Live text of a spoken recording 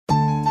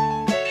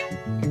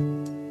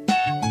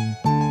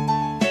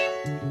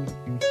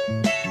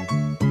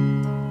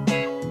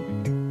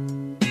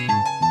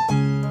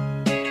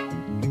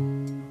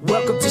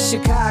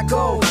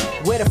Chicago,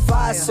 where the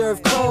fire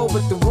serve cold,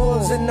 but the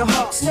Wolves and the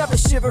Hawks never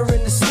shiver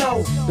in the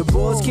snow. The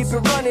Bulls keep it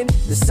running,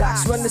 the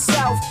Sox run the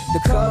South, the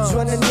Cubs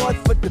run the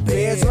North, but the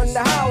Bears run the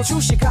house. True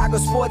Chicago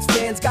sports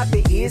fans got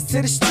their ears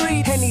to the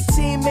street. Any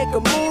team make a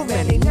move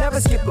and they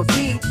never skip a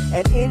beat.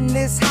 And in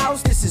this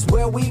house, this is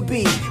where we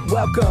be.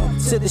 Welcome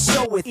to the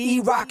show with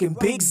E-Rock and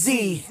Big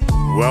Z.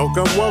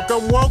 Welcome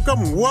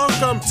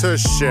to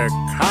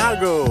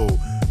Chicago.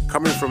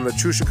 Coming from the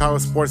True Chicago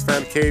Sports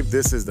Fan Cave,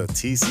 this is the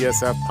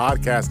TCSF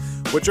Podcast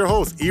with your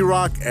hosts,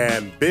 E-Rock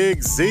and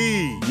Big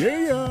Z.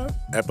 Yeah.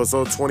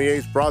 Episode 28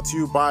 is brought to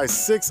you by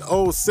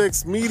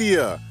 606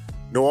 Media,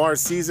 Noir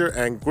Caesar,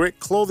 and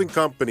Grit Clothing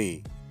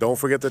Company. Don't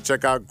forget to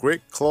check out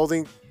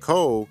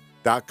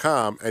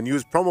gritclothingco.com and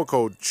use promo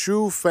code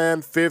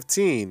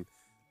TrueFan15.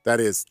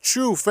 That is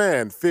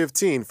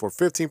TrueFan15 for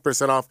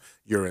 15% off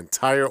your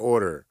entire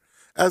order.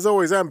 As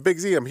always, I'm Big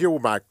Z. I'm here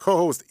with my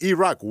co-host,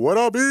 E-Rock. What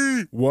up,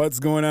 E? What's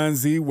going on,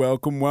 Z?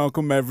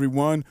 Welcome,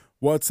 everyone.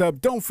 What's up?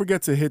 Don't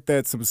forget to hit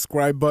that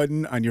subscribe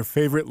button on your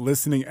favorite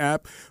listening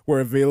app. We're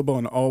available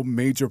on all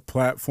major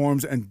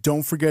platforms. And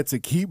don't forget to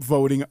keep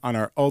voting on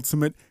our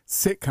Ultimate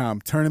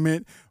Sitcom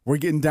Tournament. We're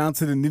getting down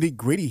to the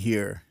nitty-gritty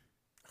here.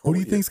 Who do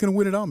you think's going to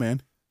win it all,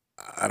 man?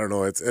 I don't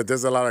know.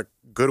 There's a lot of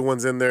good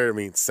ones in there. I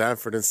mean,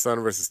 Sanford and Son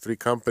versus Three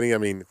Company. I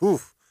mean, whew.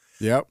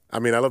 Yep. I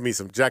mean, I love me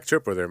some Jack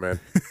Tripper there, man.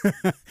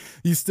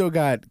 You still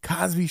got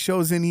Cosby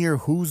shows in here.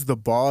 Who's the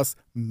Boss?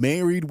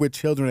 Married with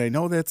Children. I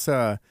know that's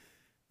our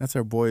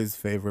boy's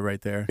favorite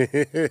right there.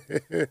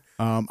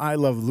 I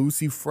Love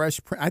Lucy,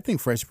 Fresh Prince. I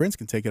think Fresh Prince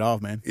can take it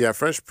off, man. Yeah,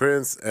 Fresh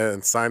Prince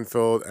and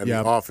Seinfeld and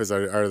The Office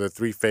are the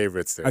three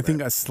favorites there. I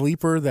think a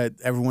sleeper that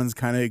everyone's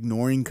kind of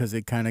ignoring because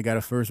it kind of got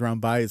a first round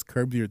bye is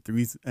Curb Your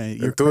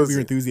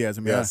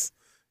Enthusiasm. Yes.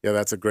 Yeah,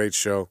 that's a great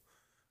show.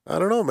 I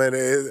don't know, man.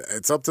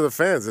 It's up to the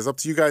fans. It's up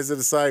to you guys to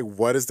decide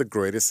what is the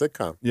greatest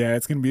sitcom. Yeah,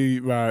 it's gonna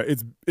be.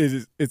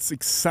 It's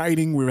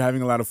exciting. We're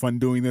having a lot of fun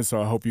doing this,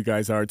 so I hope you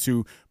guys are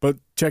too. But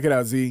check it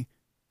out, Z.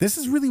 This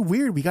is really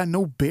weird. We got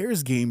no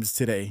Bears games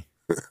today.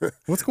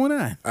 What's going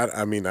on?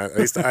 I mean, at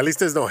least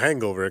there's no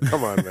hangover.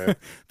 Come on, man.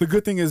 The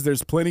good thing is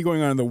there's plenty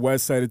going on the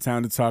west side of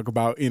town to talk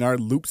about in our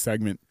Loop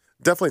segment.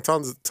 Definitely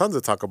tons to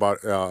talk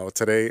about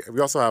today. We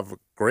also have a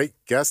great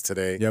guest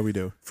today. Yeah, we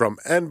do. From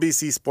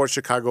NBC Sports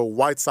Chicago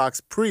White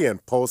Sox pre-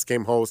 and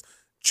post-game host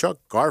Chuck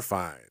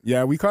Garfien.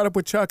 Yeah, we caught up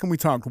with Chuck and we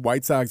talked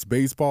White Sox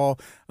baseball,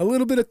 a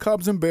little bit of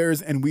Cubs and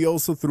Bears, and we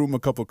also threw him a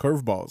couple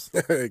curveballs.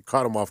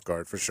 Caught him off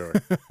guard for sure.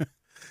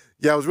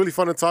 Yeah, it was really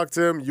fun to talk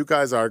to him. You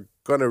guys are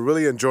going to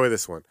really enjoy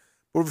this one.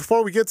 But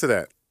before we get to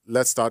that,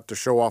 let's start the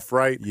show off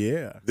right.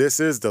 Yeah.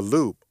 This is The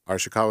Loop, our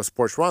Chicago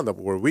Sports Roundup,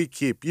 where we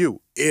keep you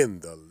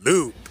in the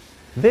loop.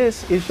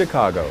 This is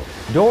Chicago.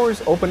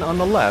 Doors open on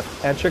the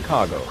left at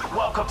Chicago.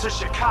 Welcome to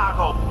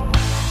Chicago.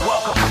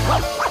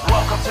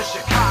 Welcome to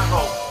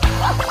Chicago.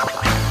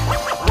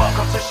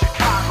 Welcome to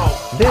Chicago.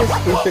 This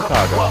is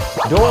Chicago.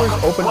 Doors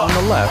open on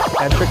the left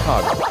at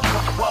Chicago.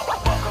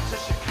 Welcome to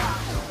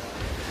Chicago.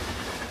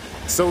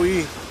 So,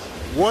 E,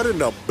 what in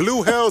the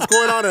blue hell is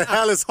going on in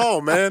Hallis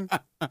Hall, man?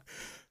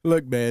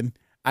 Look, man,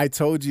 I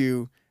told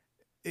you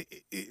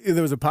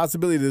there was a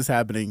possibility of this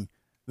happening.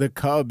 The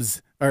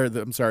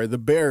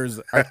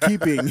Bears are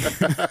keeping.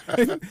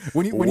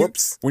 when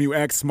you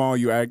act small,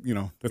 you act.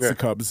 That's the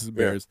Cubs, this is the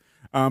Bears.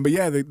 Yeah. But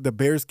yeah, the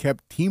Bears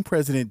kept team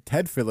president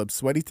Ted Phillips,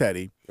 Sweaty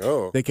Teddy.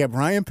 Oh, they kept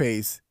Ryan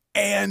Pace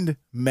and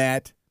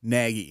Matt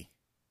Nagy.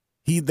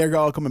 They're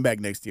all coming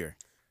back next year.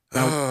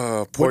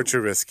 Now, poor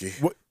Trubisky.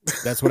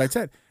 That's what I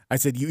said. I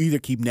said you either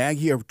keep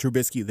Nagy or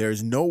Trubisky.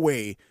 There's no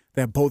way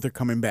that both are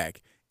coming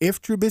back.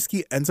 If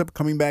Trubisky ends up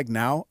coming back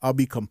now, I'll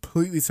be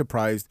completely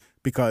surprised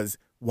because.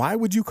 Why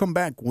would you come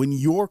back when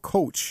your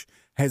coach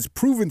has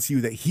proven to you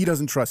that he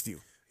doesn't trust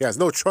you? He has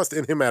no trust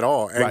in him at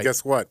all. And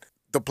Guess what?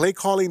 The play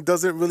calling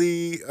doesn't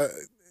really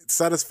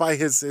satisfy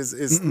his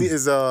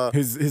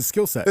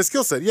skill set. His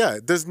skill set, yeah.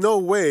 There's no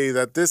way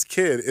that this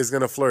kid is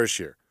going to flourish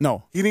here.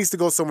 No. He needs to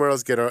go somewhere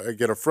else, get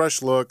a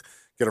fresh look,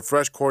 get a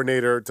fresh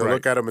coordinator to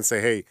look at him and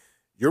say, hey,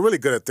 you're really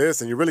good at this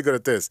and you're really good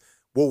at this.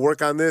 We'll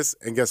work on this,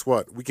 and guess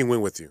what? We can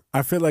win with you.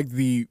 I feel like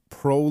the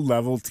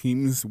pro-level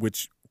teams,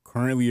 which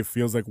currently, it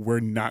feels like we're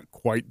not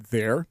quite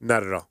there.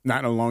 Not at all. Not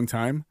in a long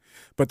time.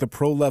 But the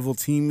pro-level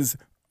teams,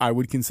 I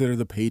would consider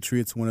the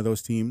Patriots one of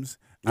those teams.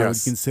 Yes. I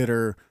would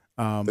consider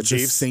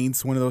the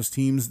Saints one of those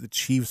teams, the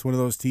Chiefs one of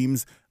those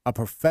teams. A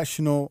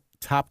professional,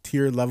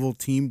 top-tier level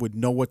team would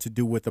know what to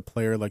do with a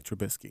player like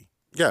Trubisky.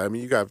 Yeah, I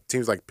mean, you got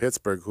teams like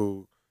Pittsburgh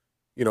who,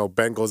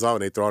 Ben goes out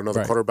and they throw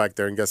another quarterback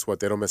there, and guess what?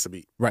 They don't miss a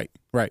beat. Right.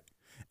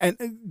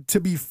 And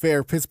to be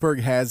fair, Pittsburgh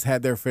has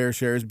had their fair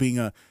shares being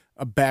a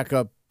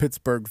backup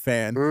Pittsburgh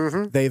fan.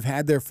 Mm-hmm. They've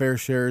had their fair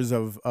shares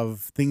of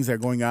things that are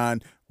going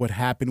on, what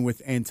happened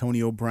with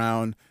Antonio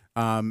Brown,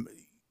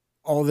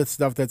 all this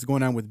stuff that's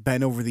going on with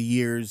Ben over the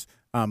years,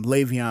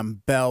 Le'Veon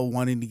Bell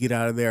wanting to get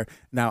out of there.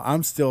 Now,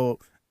 I'm still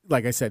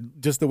like I said,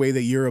 just the way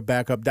that you're a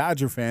backup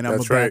Dodger fan, I'm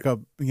That's a right.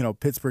 backup,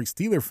 Pittsburgh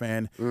Steeler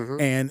fan.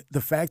 And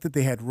the fact that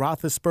they had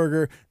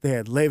Roethlisberger, they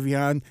had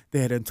Le'Veon, they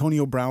had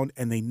Antonio Brown,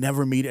 and they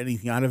never made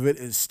anything out of it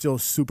is still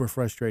super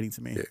frustrating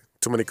to me. Yeah,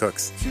 too many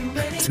cooks. Too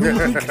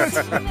many-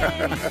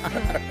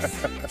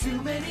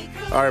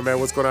 All right, man.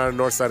 What's going on in the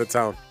north side of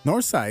town?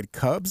 Northside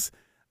Cubs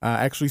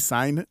actually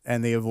signed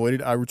and they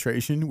avoided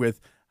arbitration with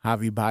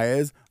Javi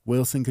Baez,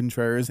 Wilson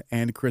Contreras,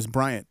 and Chris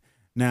Bryant.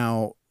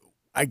 Now,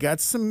 I got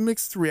some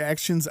mixed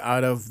reactions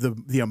out of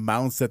the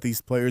amounts that these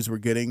players were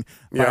getting.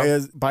 Yeah.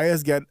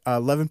 Baez got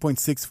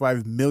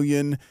 $11.65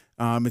 million.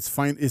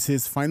 It's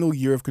his final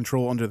year of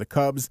control under the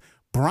Cubs.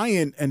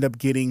 Bryant ended up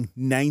getting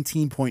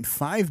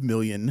 $19.5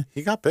 million.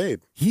 He got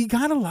paid, He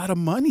got a lot of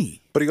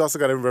money. but he also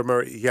got to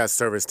remember he has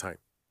service time.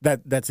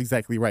 That's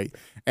exactly right.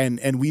 And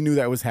we knew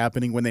that was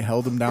happening when they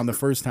held him down the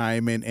first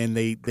time and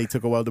they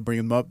took a while to bring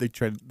him up. They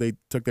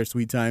took their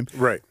sweet time.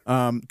 Right.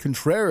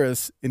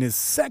 Contreras in his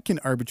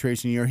second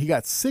arbitration year, he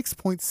got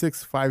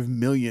 $6.65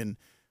 million,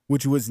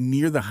 which was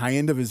near the high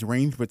end of his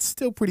range, but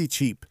still pretty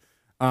cheap.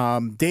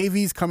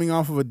 Davies coming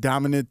off of a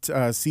dominant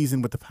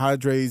season with the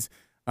Padres,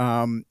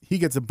 he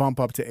gets a bump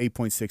up to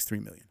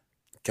 $8.63 million.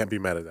 Can't be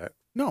mad at that.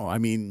 No, I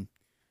mean,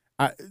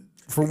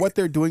 for what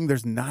they're doing,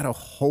 there's not a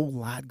whole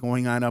lot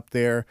going on up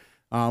there.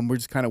 We're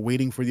just kind of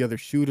waiting for the other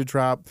shoe to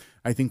drop.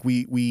 I think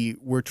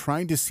we're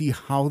trying to see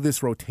how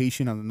this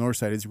rotation on the north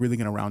side is really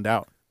going to round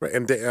out. Right.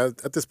 And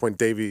at this point,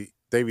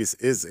 Davies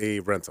is a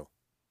rental,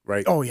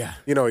 right? Oh yeah,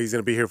 He's going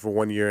to be here for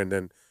 1 year, and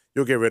then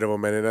you'll get rid of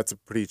him, and that's a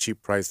pretty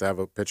cheap price to have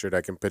a pitcher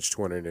that can pitch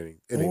 200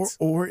 innings.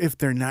 or if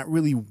they're not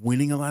really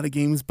winning a lot of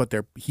games, but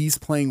he's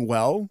playing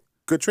well,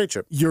 Good trade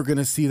chip. you're going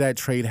to see that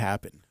trade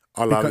happen.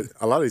 A lot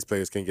of these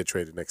players can get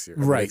traded next year,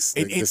 Right.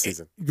 This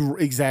season.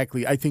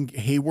 Exactly. I think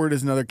Hayward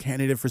is another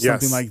candidate for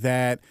something Yes. like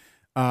that.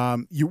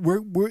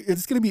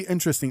 It's going to be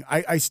interesting.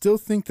 I still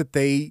think that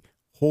they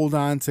hold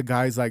on to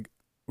guys like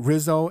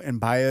Rizzo and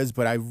Baez,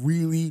 but I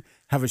really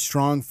have a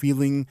strong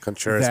feeling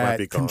Contreras that might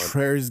be gone.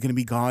 Contreras is going to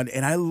be gone,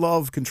 and I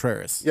love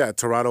Contreras. Yeah,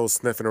 Toronto was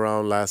sniffing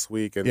around last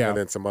week, and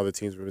then some other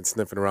teams have been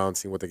sniffing around,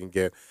 seeing what they can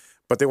get.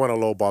 But they want to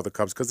lowball the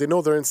Cubs because they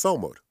know they're in sell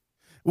mode.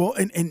 Well,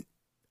 and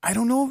I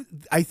don't know.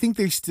 I think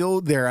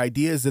their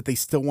idea is that they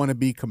still want to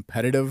be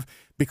competitive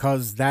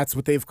because that's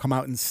what they've come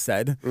out and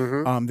said.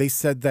 They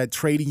said that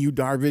trading Yu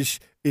Darvish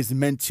is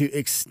meant to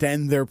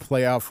extend their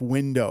playoff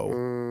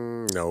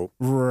window. No.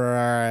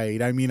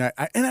 Right. I mean,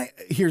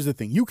 here's the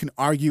thing.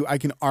 I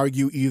can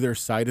argue either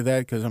side of that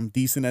because I'm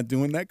decent at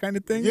doing that kind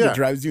of thing. Yeah. It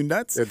drives you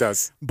nuts. It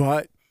does.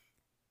 But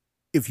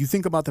if you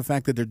think about the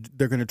fact that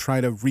they're going to try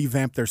to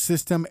revamp their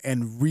system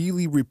and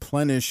really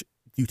replenish,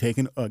 you take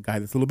a guy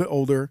that's a little bit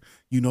older,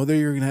 you know that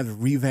you're going to have to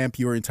revamp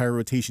your entire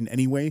rotation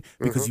anyway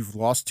because you've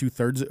lost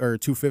 2/3 or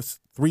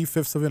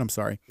 3/5 of it. I'm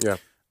sorry. Yeah.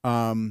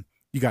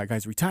 You got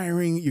guys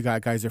retiring. You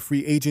got guys that are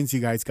free agents. You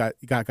got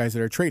guys that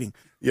are trading.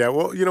 Yeah,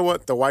 well, you know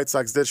what? The White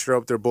Sox did shore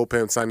up their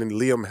bullpen, signing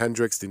Liam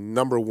Hendricks, the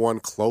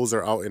 #1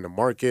 closer out in the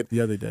market.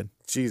 Yeah, they did.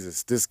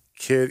 Jesus, this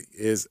kid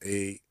is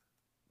a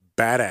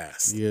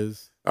badass. He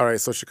is. All right,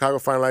 so Chicago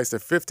finalized a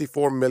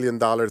 $54 million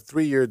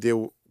 3-year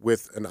deal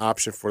with an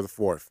option for the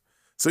 4th.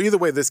 So either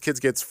way, this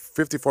kid gets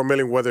 $54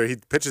 million, whether he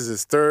pitches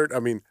his 3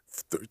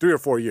 or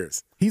 4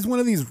 years. He's one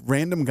of these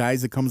random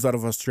guys that comes out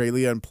of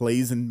Australia and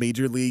plays in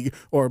Major League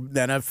or the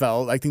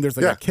NFL. I think there's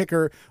a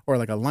kicker or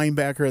like a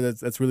linebacker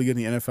that's really good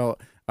in the NFL.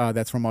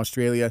 That's from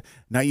Australia.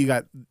 Now you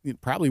got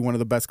probably one of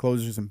the best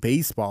closers in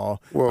baseball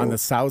on the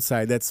South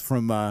Side. That's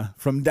from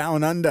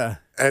down under.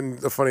 And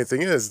the funny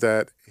thing is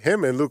that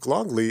him and Luke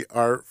Longley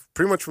are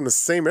pretty much from the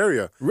same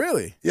area.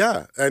 Really?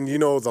 Yeah, and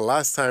the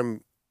last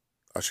time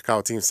a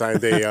Chicago team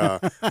signed a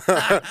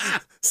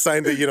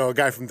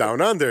guy from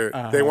down under,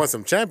 they won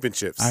some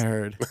championships. I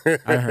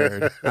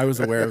heard. I was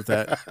aware of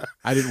that.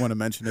 I didn't want to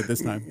mention it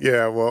this time.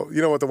 Yeah, well,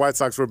 you know what? The White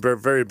Sox were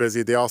very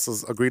busy. They also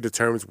agreed to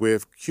terms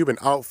with Cuban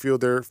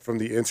outfielder from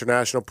the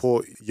international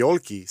pool,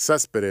 Yolki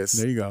Cespedes.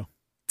 There you go.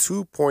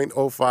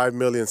 $2.05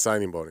 million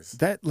signing bonus.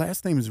 That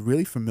last name is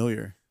really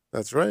familiar.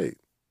 That's right.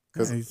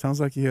 Yeah, he sounds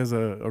like he has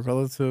a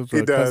relative, He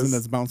a cousin does.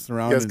 that's bouncing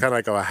around. He has kind of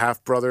like a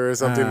half brother or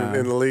something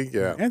in the league.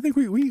 Yeah, I think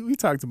we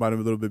talked about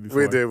him a little bit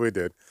before. we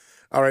did.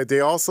 All right,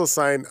 they also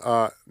signed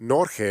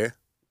Norge.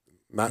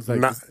 Not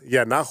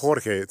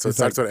Jorge. So it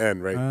starts with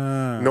N,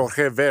 right?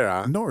 Norge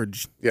Vera.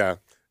 Norge. Yeah,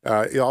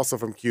 also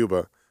from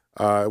Cuba.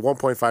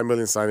 $1.5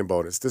 million signing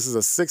bonus. This is a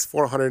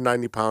 6'4",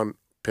 190-pound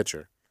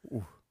pitcher.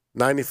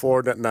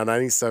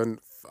 97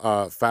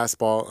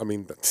 fastball. I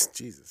mean,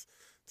 Jesus,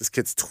 this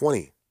kid's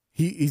 20.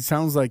 He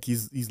sounds like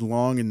he's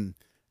long and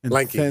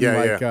Lanky, thin,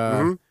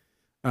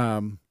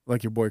 yeah,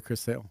 like your boy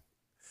Chris Sale.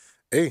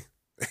 Hey,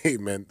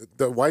 man,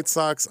 the White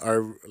Sox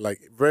are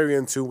like very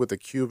in tune with the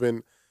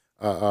Cuban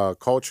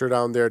culture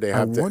down there. They I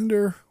have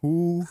wonder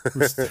who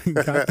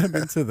got them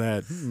into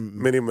that.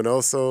 Minnie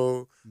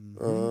Minoso,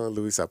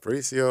 Luis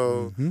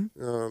Aparicio.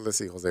 Let's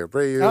see, Jose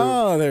Abreu.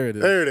 Oh, there it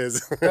is. There it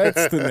is.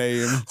 That's the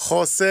name.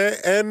 Jose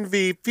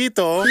Envy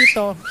Pito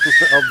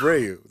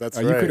Abreu. That's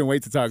You right. couldn't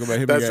wait to talk about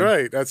him That's again.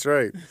 right. That's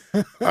right.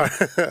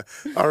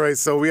 All right.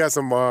 So we had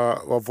some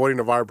avoiding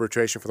of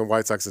arbitration for the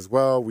White Sox as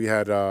well. We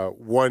had a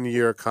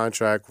 1-year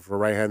contract for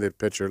right-handed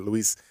pitcher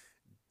Lucas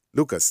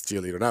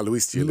Giolito, not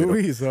Luis Giolito.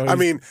 Luis, I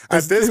mean,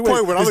 at this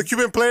point, with all the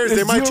Cuban players,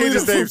 they might change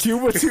his name.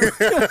 Cuba too?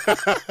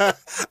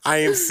 I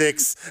am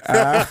 6.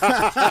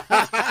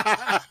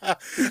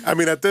 I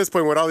mean, at this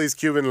point, with all these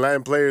Cuban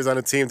Latin players on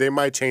the team, they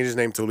might change his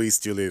name to Luis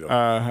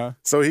Giolito.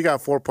 So he got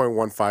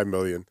 $4.15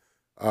 million.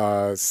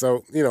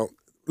 So,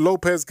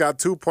 Lopez got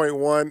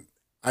 2.1.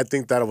 I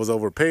think that was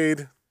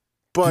overpaid.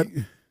 But,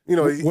 you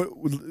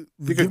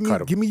could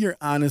cut him. Give me your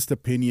honest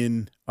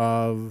opinion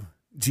of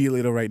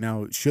Giolito right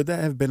now. Should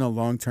that have been a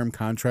long-term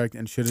contract,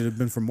 and should it have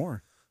been for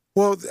more?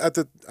 Well,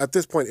 at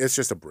this point, it's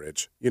just a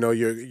bridge.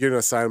 You're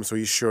gonna sign him so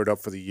he's shored up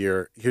for the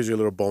year. Here's your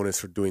little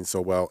bonus for doing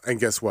so well. And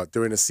guess what?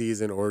 During the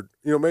season, or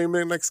maybe in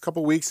the next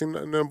couple of weeks and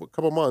a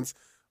couple of months,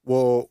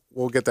 we'll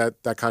get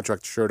that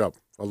contract shored up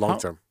for long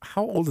term.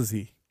 How old is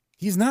he?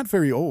 He's not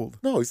very old.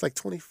 No, he's like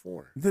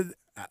 24.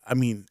 I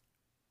mean,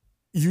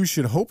 you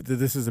should hope that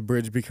this is a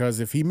bridge, because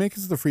if he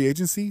makes the free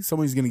agency,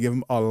 somebody's going to give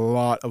him a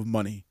lot of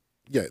money.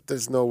 Yeah,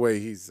 there's no way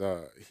he's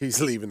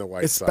leaving the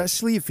White Sox.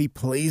 Especially if he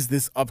plays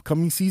this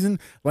upcoming season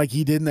like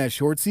he did in that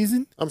short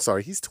season. I'm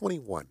sorry, he's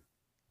 21.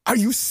 Are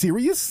you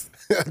serious?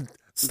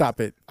 Stop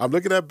it. I'm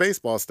looking at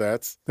baseball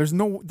stats. There's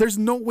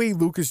no way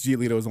Lucas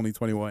Giolito is only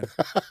 21.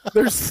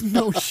 There's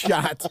no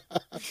shot.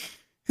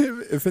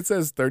 If it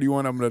says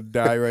 31, I'm going to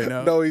die right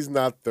now. No, he's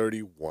not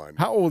 31.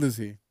 How old is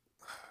he?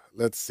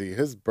 Let's see.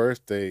 His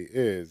birthday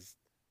is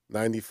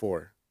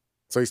 94.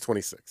 So he's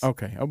 26.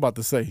 Okay, I'm about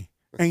to say.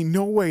 Ain't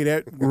no way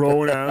that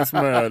grown-ass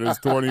man is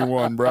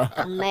 21, bro.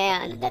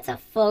 Man, that's a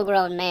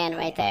full-grown man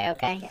right there,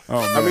 okay?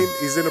 Oh, man. I mean,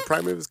 he's in the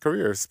prime of his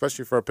career,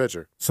 especially for a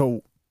pitcher.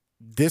 So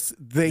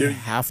they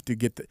have to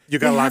get the. You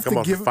got to they lock have him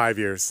up give- for 5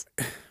 years.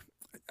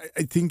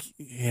 I think,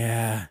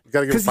 yeah. You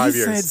got to give him 5 Because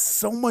years. he's had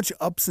so much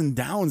ups and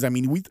downs. I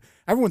mean,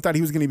 everyone thought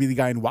he was going to be the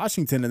guy in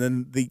Washington, and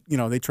then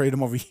they traded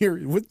him over here.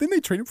 Didn't they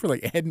trade him for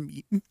like Adam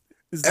Eaton?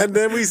 And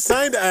then we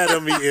signed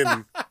Adam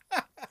Eaton.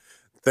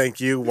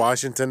 Thank you,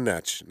 Washington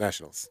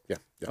Nationals. Yeah.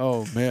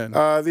 Oh man.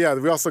 We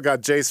also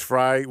got Jace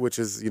Fry, which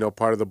is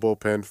part of the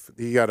bullpen.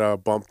 He got a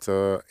bump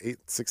to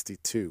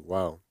 862.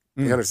 Wow,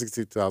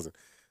 862,000.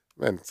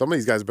 Man, some of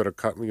these guys better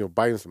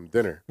buy him some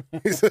dinner.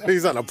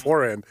 He's on a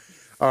poor end.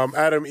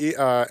 Adam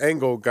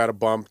Engel got a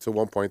bump to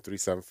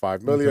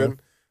 1.375 million.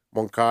 Okay.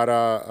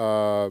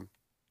 Moncada,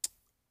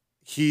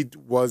 he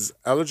was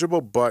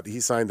eligible, but he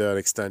signed an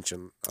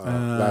extension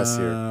last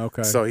year.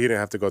 Okay. So he didn't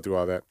have to go through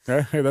all that.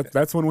 Hey,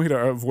 that's one way to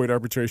avoid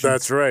arbitration.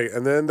 That's right.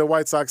 And then the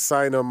White Sox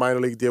signed a minor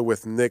league deal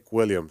with Nick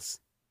Williams.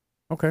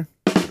 Okay.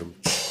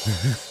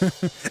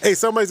 Hey,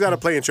 somebody's got to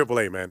play in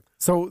AAA, man.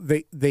 So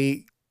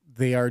they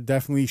are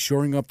definitely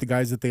shoring up the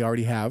guys that they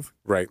already have.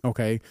 Right.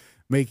 Okay.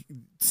 Make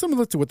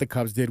similar to what the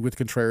Cubs did with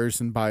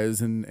Contreras and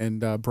Baez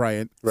and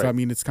Bryant. Right. So I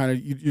mean, it's kind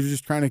of you're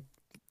just trying to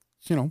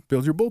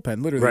build your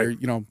bullpen. Literally,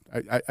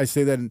 Right. I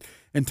say that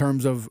in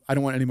terms of I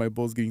don't want any of my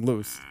bulls getting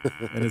loose,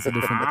 and it's a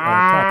different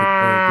topic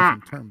or a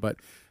different term.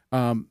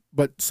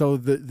 But so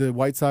the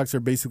White Sox are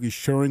basically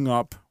shoring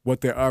up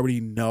what they already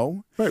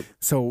know. Right.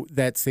 So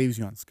that saves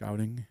you on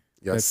scouting.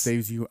 Yes. That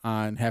saves you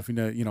on having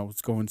to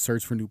go and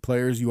search for new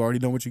players. You already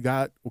know what you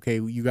got. Okay,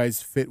 you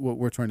guys fit what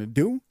we're trying to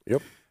do.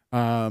 Yep.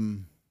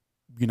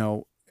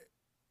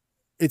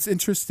 It's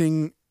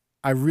interesting.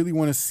 I really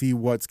want to see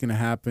what's going to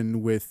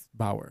happen with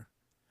Bauer.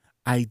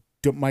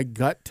 My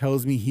gut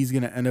tells me he's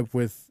going to end up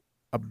with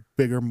a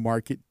bigger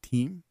market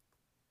team,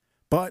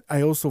 but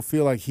I also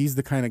feel like he's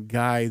the kind of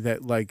guy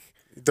that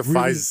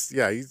Defies,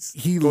 really,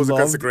 he goes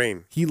against the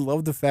grain. He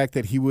loved the fact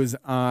that he was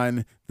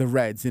on the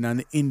Reds and on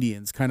the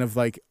Indians, kind of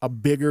like a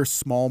bigger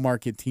small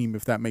market team,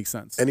 if that makes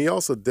sense. And he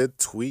also did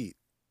tweet.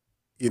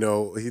 He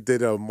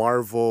did a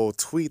Marvel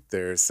tweet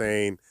there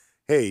saying,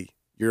 hey,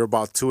 you're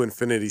about 2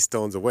 Infinity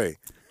Stones away.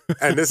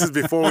 And this is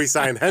before we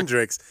signed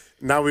Hendricks.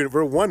 Now we're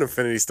 1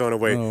 Infinity Stone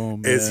away. Oh,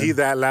 man. Is he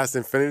that last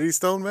Infinity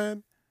Stone,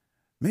 man?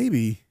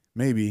 Maybe.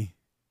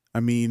 I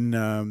mean,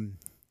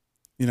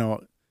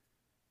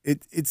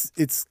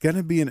 it's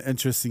gonna be an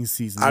interesting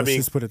season. Let's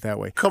just put it that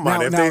way. Come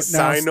on, if they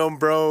sign him,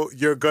 bro,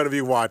 you're gonna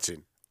be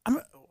watching.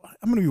 I'm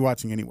gonna be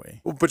watching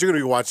anyway. But you're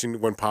gonna be watching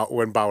when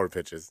Bauer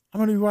pitches. I'm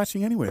gonna be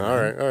watching anyway. All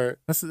man. right.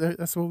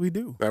 That's what we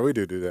do. Yeah, we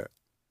do that.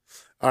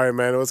 All right,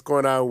 man. What's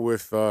going on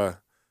with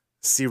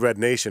Sea Red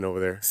Nation over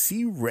there?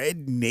 Sea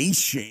Red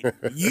Nation.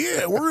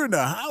 Yeah, we're in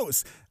the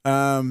house.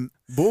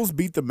 Bulls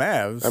beat the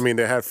Mavs. I mean,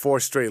 they had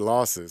 4 straight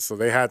losses, so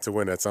they had to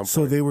win at some point.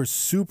 So they were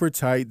super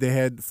tight. They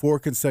had 4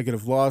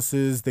 consecutive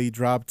losses. They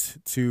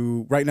dropped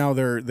to right now.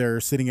 They're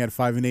sitting at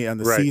 5-8 on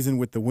the season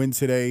with the win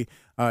today.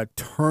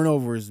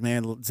 Turnovers,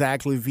 man.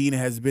 Zach LaVine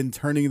has been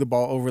turning the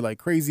ball over like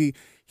crazy.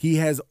 He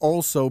has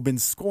also been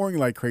scoring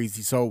like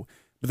crazy. So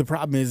But the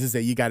problem is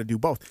that you got to do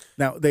both.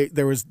 Now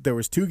there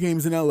was 2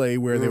 games in LA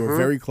where they were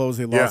very close.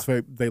 They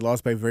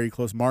lost by very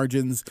close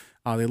margins.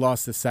 They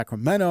lost to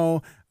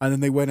Sacramento, and then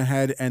they went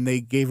ahead and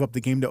they gave up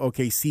the game to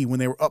OKC when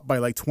they were up by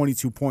like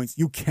 22 points.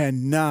 You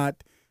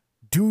cannot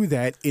do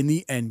that in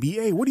the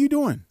NBA. What are you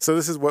doing? So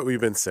this is what we've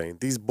been saying.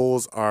 These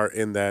Bulls are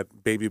in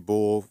that baby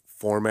bull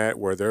format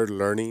where they're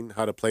learning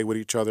how to play with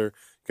each other.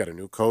 You got a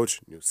new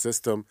coach, new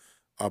system,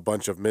 a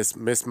bunch of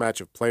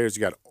mismatch of players.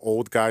 You got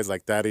old guys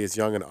like Thaddeus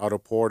Young and Otto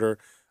Porter,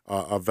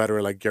 a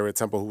veteran like Garrett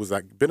Temple, who was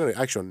like been an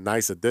actual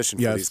nice addition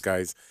for these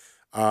guys.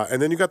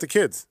 And then you got the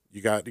kids.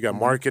 You got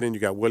Markkanen, you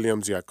got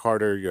Williams, you got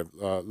Carter, you have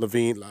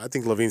Levine. I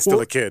think Levine's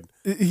still a kid.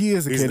 He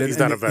is a kid. He's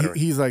not a veteran.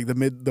 He's like the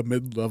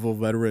mid-level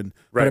veteran.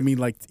 Right. But I mean,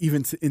 like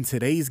even in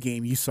today's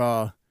game, you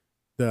saw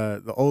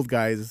the old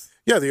guys.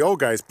 Yeah, the old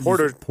guys.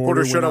 Porter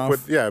showed up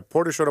off.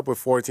 Porter showed up with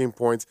 14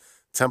 points.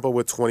 Temple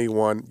with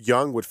 21,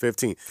 Young with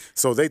 15.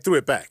 So they threw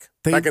it back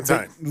in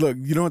time. Look,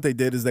 you know what they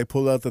did is they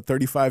pulled out the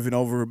 35 and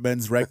over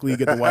men's rec league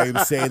at the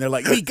YMCA, and they're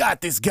like, "We got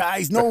this,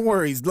 guys. No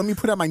worries. Let me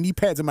put on my knee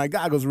pads and my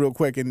goggles real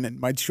quick and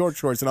my short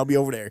shorts, and I'll be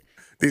over there."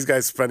 These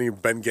guys spending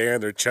Bengay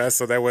on their chest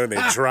so that when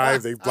they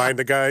drive, they blind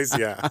the guys.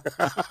 Yeah.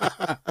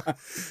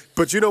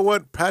 But you know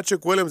what?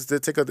 Patrick Williams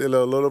did take a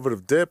little bit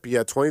of dip. He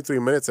had 23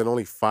 minutes and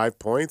only 5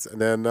 points. And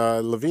then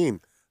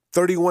Levine,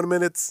 31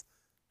 minutes.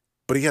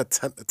 But he had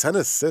 10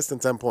 assists and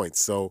 10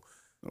 points, so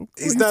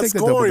he's not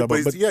scoring,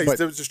 but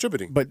he's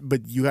distributing. But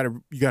you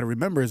gotta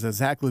remember is that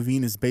Zach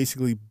LaVine is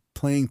basically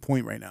playing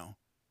point right now,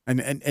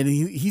 and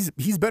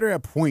he's better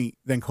at point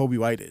than Kobe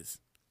White is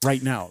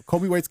right now.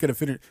 Kobe White's gonna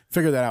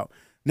figure that out.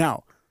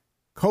 Now,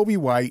 Kobe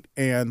White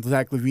and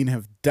Zach LaVine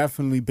have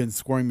definitely been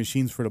scoring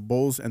machines for the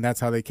Bulls, and that's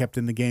how they kept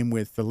in the game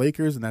with the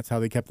Lakers, and that's how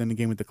they kept in the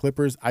game with the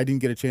Clippers. I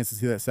didn't get a chance to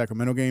see that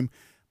Sacramento game,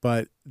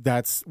 but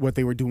that's what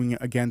they were doing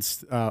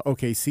against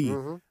OKC.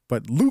 Mm-hmm.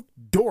 But Luke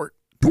Dort.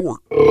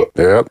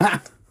 Yep.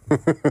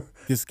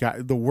 This guy,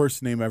 the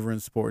worst name ever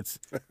in sports.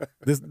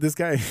 This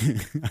guy,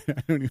 I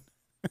don't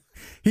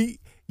even.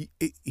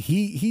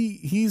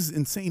 He's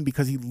insane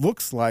because he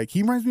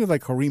reminds me of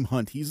like Kareem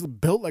Hunt. He's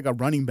built like a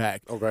running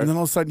back. Okay. And then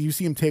all of a sudden you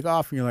see him take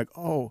off and you're like,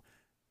 oh,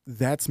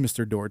 that's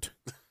Mr. Dort.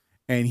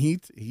 And he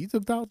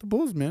took out the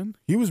Bulls, man.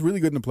 He was really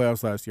good in the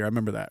playoffs last year. I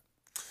remember that.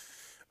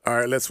 All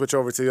right, let's switch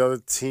over to the other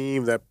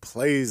team that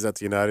plays at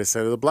the United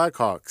Center, the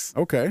Blackhawks.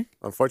 Okay.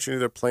 Unfortunately,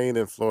 they're playing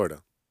in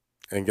Florida.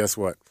 And guess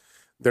what?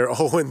 They're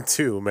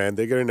 0-2, man.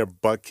 They're getting their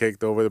butt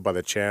kicked over by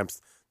the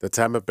champs, the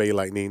Tampa Bay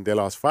Lightning. They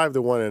lost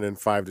 5-1 and then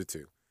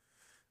 5-2.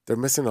 They're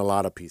missing a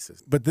lot of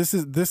pieces. But this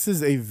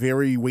is a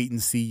very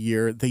wait-and-see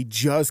year. They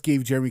just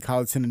gave Jeremy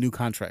Colliton a new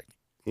contract.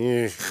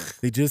 Yeah.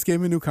 They just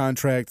gave him a new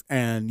contract,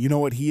 and you know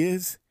what he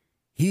is?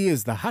 He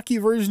is the hockey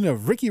version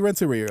of Ricky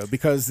Renteria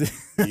because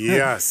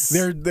yes,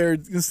 they're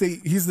gonna say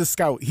he's the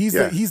scout. He's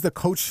the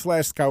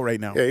coach/scout right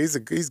now. Yeah,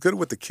 he's good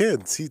with the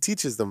kids. He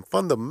teaches them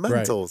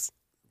fundamentals,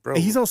 bro.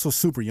 He's also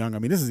super young. I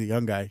mean, this is a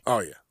young guy. Oh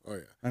yeah.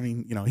 I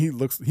mean, you know,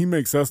 he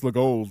makes us look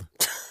old.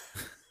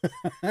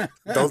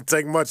 Don't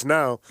take much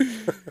now.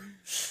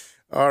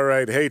 All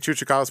right, hey, true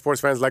Chicago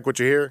sports fans, like what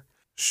you hear?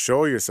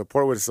 Show your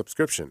support with a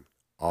subscription.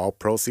 All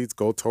proceeds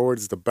go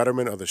towards the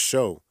betterment of the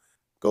show.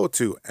 Go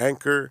to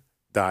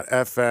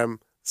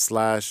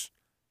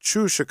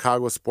anchor.fm/True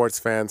Chicago Sports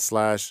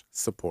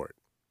Fan/support.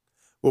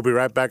 We'll be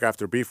right back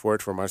after a brief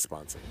word from our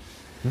sponsor.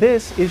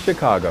 This is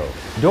Chicago.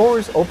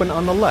 Doors open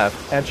on the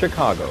left at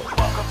Chicago.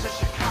 Welcome to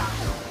Chicago.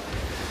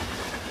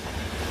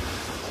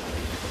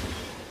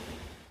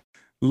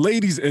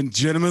 Ladies and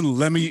gentlemen,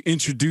 let me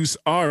introduce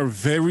our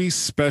very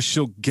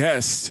special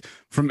guest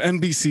from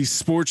NBC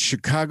Sports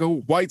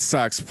Chicago, White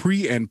Sox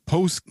pre- and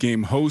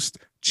post-game host,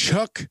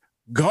 Chuck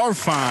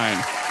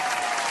Garfien.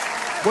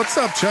 What's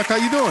up, Chuck? How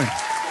you doing?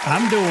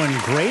 I'm doing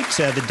great.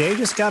 The day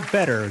just got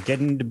better.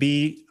 Getting to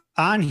be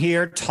on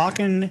here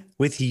talking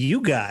with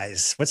you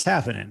guys. What's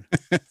happening?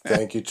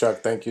 Thank you,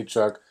 Chuck. Thank you,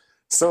 Chuck.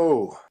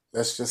 So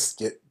let's just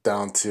get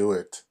down to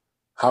it.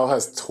 How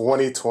has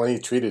 2020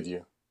 treated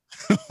you?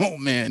 Oh,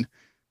 man.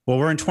 Well,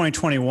 we're in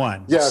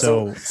 2021. Yeah,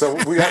 so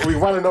we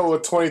want to know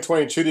what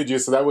 2020 treated you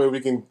so that way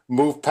we can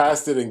move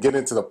past it and get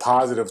into the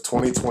positive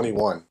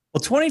 2021. Well,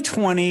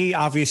 2020,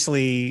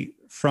 obviously,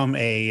 from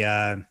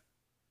a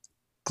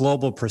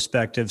global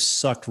perspective,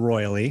 sucked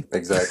royally.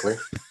 Exactly.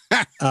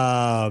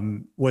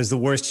 Was the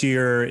worst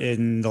year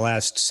in the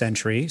last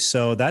century.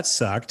 So that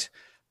sucked.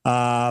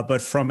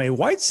 But from a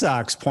White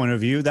Sox point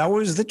of view, that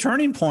was the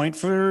turning point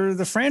for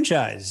the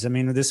franchise. I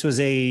mean, this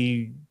was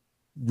a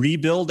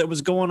rebuild that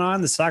was going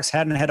on. The Sox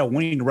hadn't had a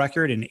winning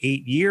record in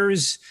 8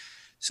 years.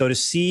 So to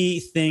see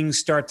things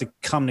start to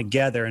come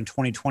together in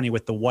 2020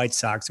 with the White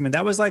Sox, I mean,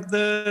 that was like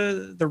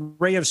the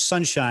ray of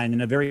sunshine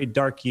in a very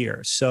dark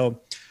year.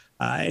 So,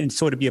 and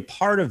so to be a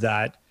part of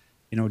that,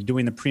 you know,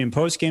 doing the pre and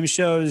post game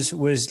shows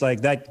was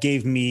like, that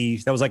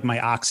was like my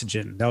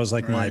oxygen. That was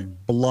like my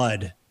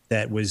blood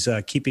that was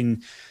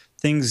keeping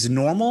things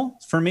normal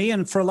for me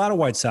and for a lot of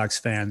White Sox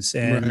fans,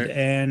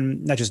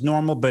 and not just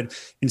normal, but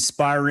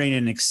inspiring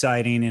and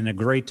exciting and a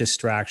great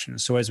distraction.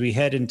 So as we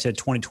head into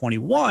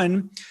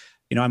 2021,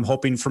 I'm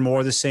hoping for more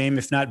of the same,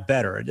 if not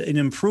better. An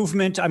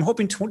improvement. I'm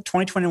hoping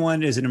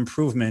 2021 is an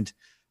improvement,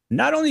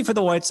 not only for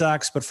the White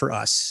Sox, but for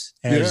us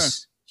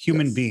as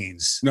human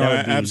beings. No,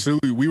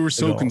 absolutely. We were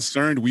so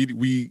concerned.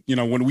 We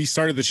when we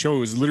started the show, it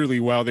was literally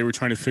while they were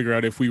trying to figure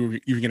out if we were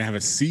even going to have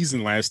a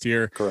season last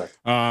year. Correct.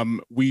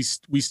 We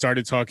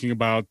started talking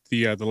about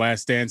the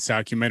Last Dance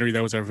documentary.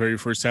 That was our very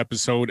first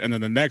episode, and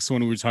then the next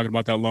one we were talking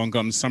about that Long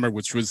Gone Summer,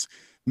 which was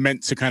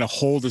meant to kind of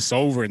hold us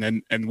over,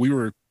 and we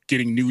were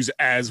getting news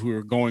as we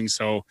were going.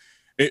 So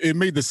it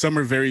made the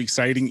summer very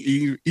exciting,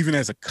 even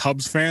as a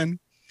Cubs fan.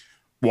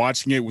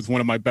 Watching it with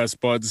one of my best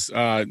buds,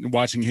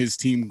 watching his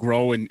team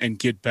grow and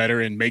get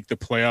better and make the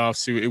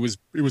playoffs, it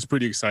was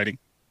pretty exciting.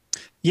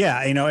 Yeah,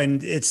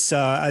 and it's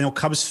I know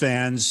Cubs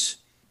fans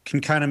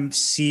can kind of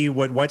see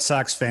what White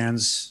Sox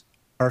fans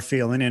are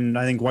feeling, and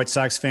I think White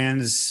Sox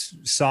fans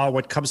saw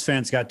what Cubs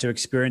fans got to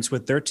experience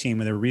with their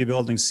team, and they're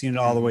rebuilding, seeing it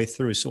all the way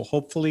through. So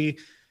hopefully,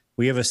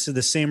 we have the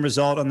same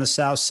result on the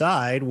South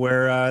Side,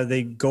 where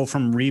they go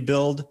from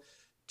rebuild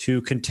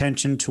to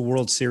contention to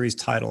World Series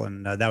title,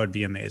 and that would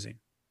be amazing.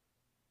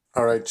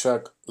 All right,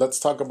 Chuck,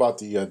 let's talk about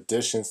the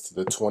additions to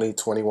the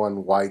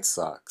 2021 White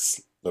Sox.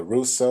 La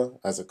Russa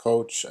as a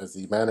coach, as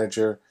the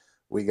manager.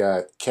 We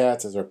got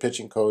Katz as our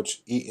pitching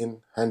coach, Eaton,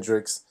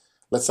 Hendricks.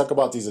 Let's talk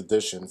about these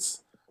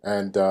additions,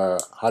 and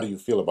how do you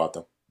feel about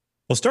them?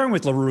 Well, starting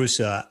with La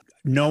Russa,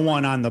 no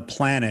one on the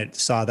planet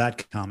saw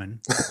that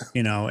coming,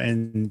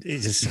 and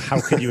it's just,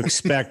 how could you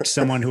expect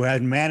someone who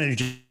had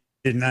managed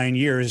in 9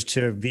 years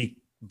to be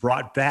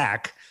brought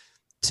back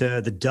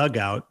to the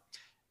dugout?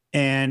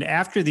 And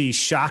after the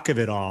shock of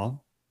it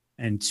all,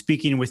 and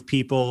speaking with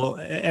people,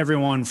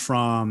 everyone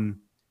from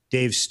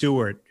Dave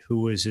Stewart,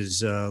 who was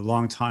his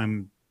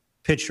longtime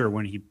pitcher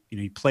when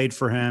he played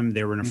for him,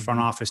 they were in a front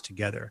office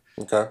together.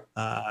 Okay.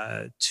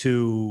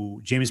 To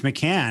James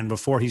McCann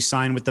before he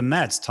signed with the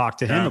Mets, talked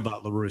to him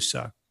about La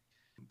Russa.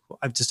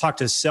 I've just talked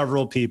to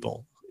several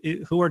people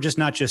who are just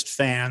not just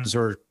fans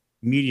or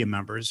media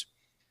members,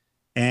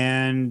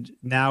 and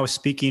now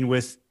speaking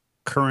with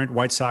current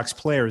White Sox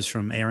players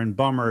from Aaron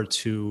Bummer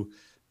to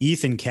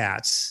Ethan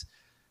Katz.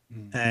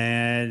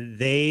 And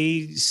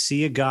they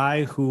see a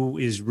guy who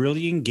is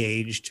really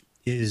engaged,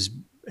 is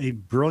a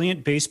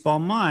brilliant baseball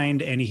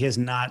mind, and he has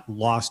not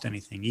lost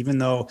anything. Even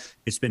though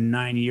it's been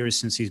 9 years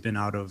since he's been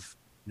out of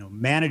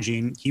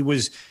managing, he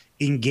was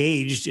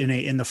engaged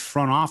in the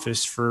front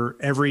office for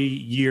every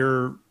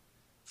year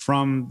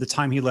from the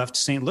time he left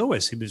St.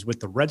 Louis. He was with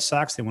the Red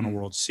Sox. They won a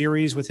World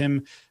Series with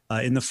him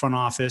in the front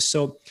office.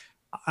 So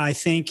I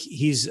think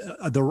he's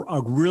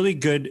a really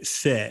good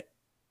fit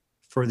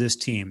for this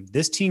team.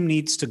 This team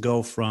needs to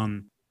go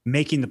from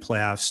making the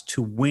playoffs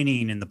to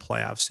winning in the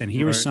playoffs. And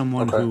here is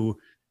someone who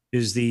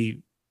is the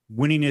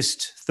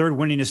third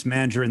winningest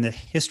manager in the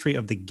history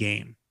of the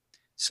game.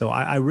 So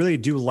I really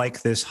do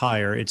like this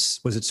hire.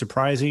 Was it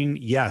surprising?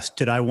 Yes.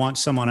 Did I want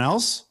someone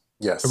else?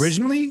 Yes.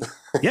 Originally?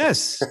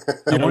 Yes.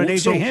 I wanted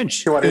AJ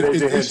Hinch. You wanted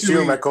AJ Hinch. You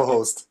were my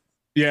co-host.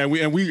 Yeah,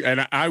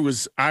 and I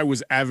was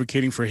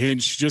advocating for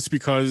Hinch just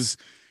because,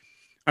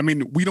 I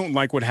mean, we don't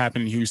like what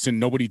happened in Houston.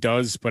 Nobody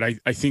does, but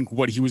I think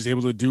what he was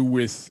able to do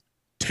with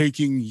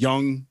taking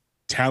young,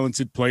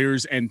 talented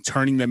players and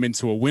turning them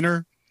into a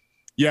winner.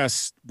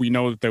 Yes, we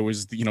know that there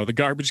was the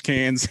garbage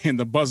cans and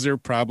the buzzer.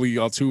 Probably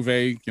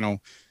Altuve,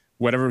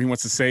 whatever he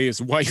wants to say.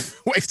 His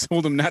wife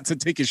told him not to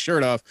take his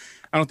shirt off.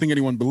 I don't think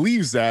anyone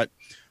believes that.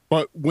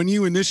 But when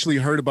you initially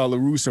heard about La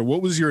Russa,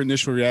 what was your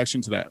initial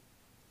reaction to that?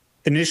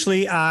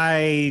 Initially,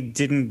 I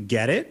didn't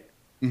get it.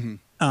 When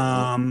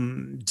I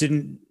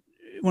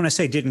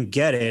say didn't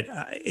get it,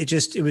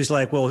 it was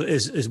like, well,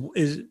 is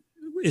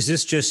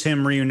this just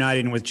him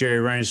reuniting with Jerry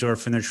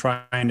Reinsdorf and they're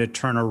trying to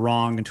turn a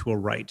wrong into a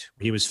right?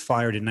 He was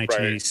fired in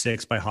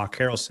 1986 by Hawk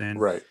Harrelson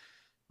when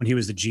he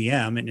was the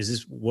GM. And is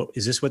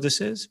this what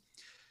this is?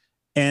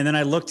 And then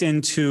I looked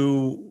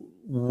into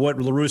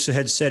what La Russa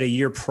had said a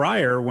year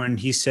prior when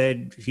he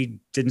said he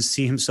didn't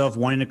see himself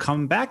wanting to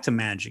come back to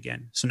manage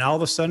again. So now all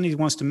of a sudden he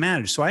wants to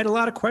manage. So I had a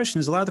lot of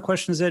questions of the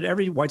questions that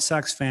every White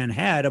Sox fan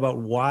had about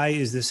why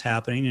is this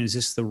happening and is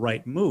this the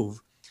right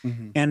move?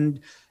 And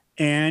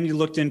you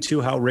looked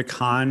into how Rick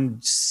Hahn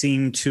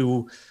seemed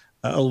to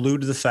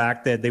allude to the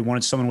fact that they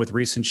wanted someone with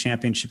recent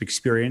championship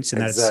experience,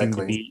 and that seemed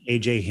to be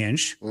AJ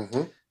Hinch.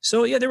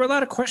 So yeah, there were a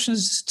lot of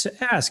questions to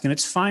ask, and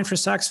it's fine for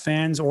Sox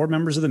fans or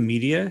members of the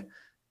media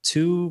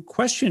to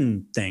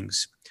question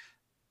things.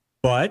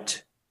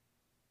 But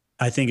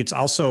I think it's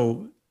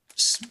also,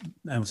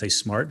 I don't say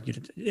smart,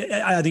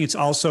 I think it's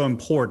also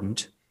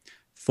important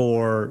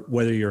for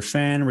whether you're a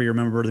fan or you're a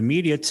member of the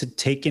media to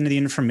take into the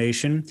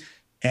information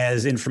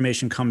as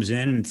information comes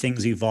in and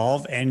things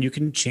evolve, and you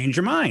can change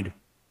your mind.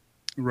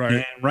 Right.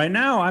 And right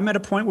now, I'm at a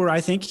point where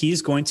I think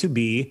he's going to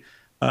be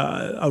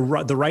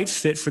the right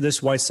fit for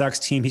this White Sox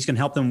team. He's going to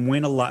help them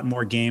win a lot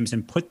more games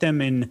and put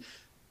them in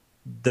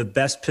the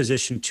best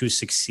position to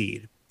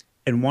succeed.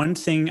 And one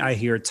thing I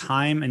hear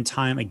time and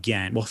time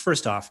again, well,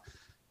 first off,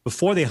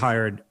 before they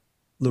hired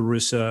La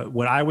Russa,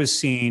 what I was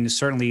seeing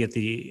certainly at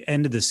the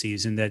end of the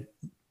season, that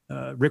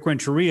Rick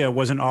Renteria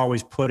wasn't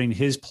always putting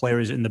his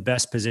players in the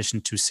best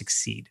position to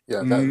succeed.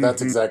 Yeah,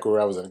 that's exactly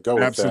where I was going to go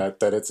with that.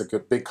 That it's a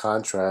good big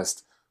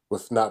contrast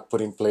with not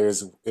putting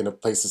players in a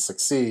place to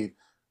succeed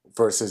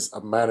versus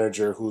a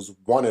manager who's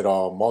won it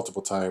all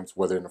multiple times,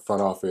 whether in the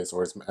front office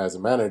or as a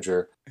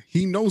manager.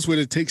 He knows what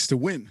it takes to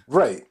win.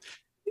 Right.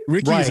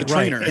 Ricky is a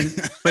trainer.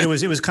 But it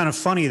was kind of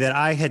funny that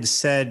I had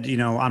said,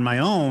 on my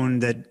own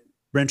that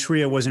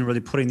Renteria wasn't really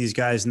putting these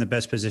guys in the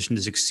best position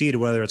to succeed,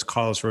 whether it's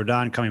Carlos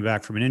Rodon coming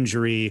back from an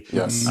injury,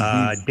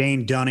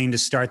 Dane Dunning to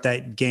start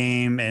that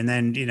game, and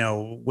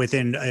then,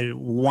 within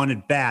one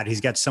at bat, he's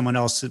got someone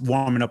else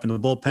warming up in the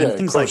bullpen,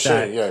 things like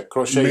that. Yeah,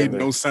 Crochet made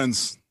no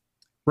sense.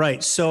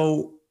 Right.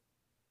 So,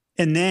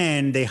 and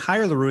then they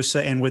hire La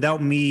Russa, and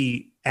without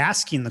me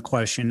asking the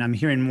question, I'm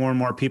hearing more and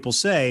more people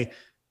say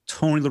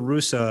Tony La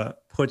Russa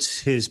puts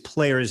his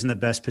players in the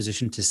best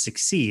position to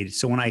succeed.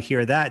 So when I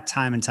hear that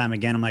time and time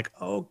again, I'm like,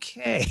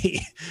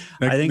 okay,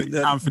 I think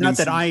not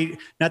that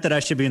I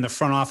should be in the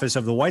front office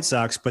of the White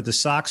Sox, but the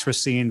Sox were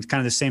seeing kind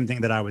of the same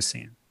thing that I was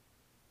seeing.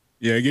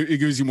 Yeah, it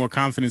gives you more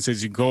confidence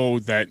as you go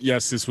that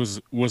yes, this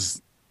was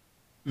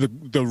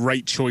the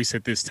right choice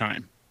at this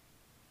time.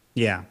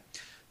 Yeah.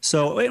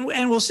 So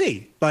and we'll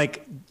see.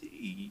 Like,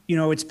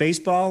 it's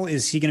baseball.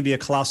 Is he going to be a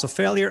colossal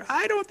failure?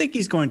 I don't think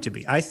he's going to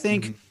be. I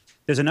think.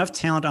 There's enough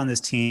talent on this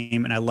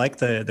team, and I like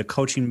the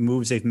coaching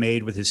moves they've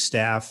made with his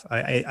staff.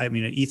 I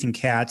mean, Ethan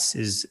Katz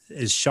is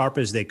as sharp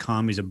as they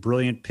come. He's a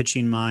brilliant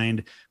pitching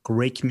mind,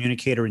 great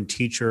communicator and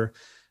teacher.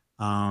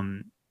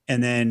 And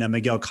then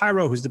Miguel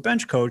Cairo, who's the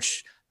bench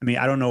coach. I mean,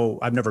 I don't know.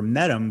 I've never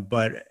met him,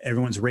 but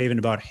everyone's raving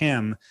about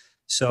him.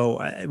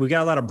 So we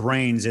got a lot of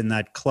brains in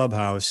that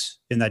clubhouse,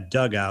 in that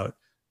dugout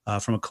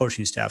from a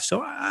coaching staff.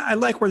 So I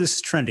like where this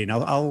is trending.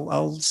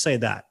 I'll say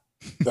that.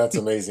 That's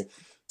amazing.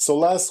 So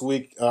last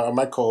week,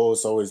 my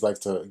co-host always likes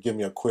to give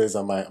me a quiz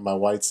on my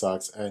White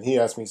Sox, and he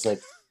asked me, he's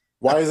like,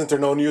 "Why isn't there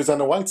no news on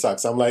the White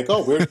Sox?" I'm like,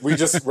 "Oh, we're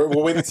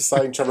waiting to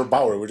sign Trevor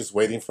Bauer. We're just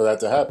waiting for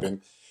that to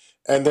happen."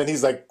 And then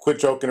he's like, "Quit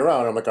joking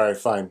around." I'm like, "All right,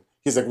 fine."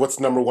 He's like, "What's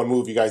the number one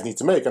move you guys need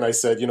to make?" And I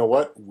said, "You know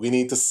what? We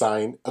need to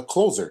sign a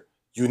closer.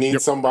 You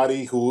need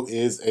somebody who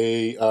is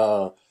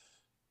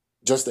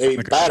just a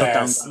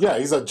badass. Yeah,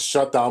 he's a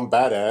shutdown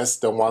badass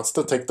that wants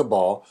to take the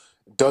ball,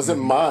 doesn't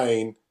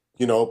mind."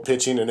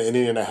 Pitching an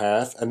inning and a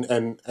half, and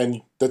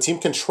the team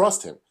can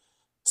trust him.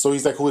 So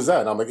he's like, "Who is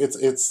that?" And I'm like,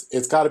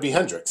 "It's got to be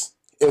Hendricks.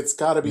 It's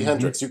got to be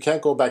Hendricks. You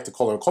can't go back to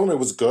Coleman. Coleman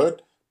was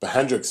good, but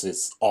Hendricks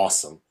is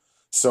awesome."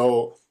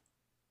 So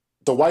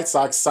the White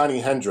Sox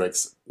signing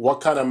Hendricks,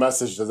 what kind of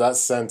message does that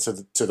send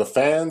to the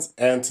fans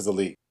and to the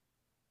league?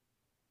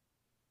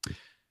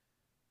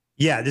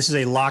 Yeah, this is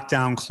a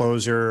lockdown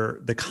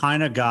closer, the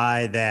kind of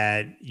guy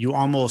that you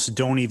almost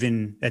don't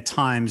even at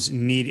times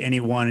need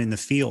anyone in the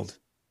field.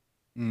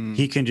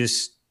 He can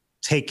just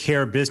take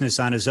care of business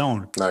on his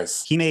own.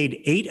 Nice. He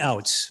made 8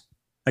 outs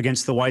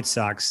against the White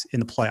Sox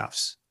in the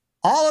playoffs.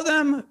 All of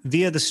them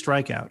via the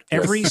strikeout.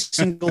 Every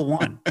single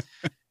one.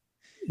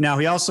 Now,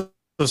 he also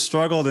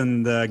struggled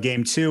in the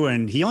game 2,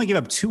 and he only gave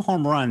up 2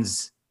 home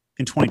runs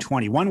in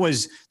 2020. One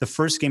was the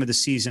first game of the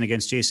season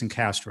against Jason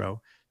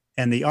Castro,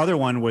 and the other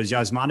one was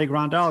Yasmani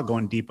Grandal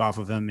going deep off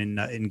of him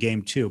in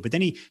game 2. But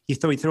then he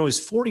throws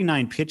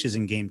 49 pitches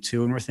in game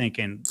 2, and we're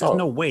thinking, there's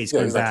no way he's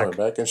coming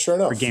back. And sure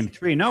enough, for game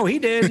 3. No, he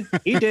did.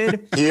 He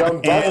did. He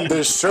unbuttoned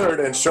his shirt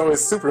and showed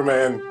his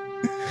Superman.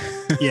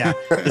 Yeah,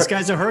 this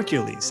guy's a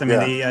Hercules. I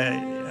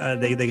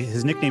mean,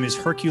 his nickname is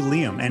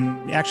Herculeum,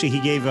 and actually he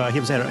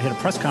had a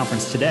press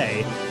conference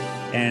today,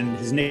 and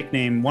his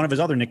nickname, one of his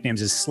other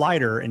nicknames, is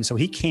Slider, and so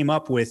he came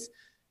up with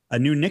a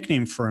new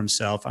nickname for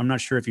himself. I'm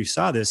not sure if you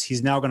saw this.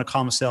 He's now going to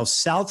call himself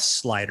South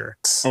Slider.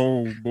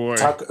 Oh boy!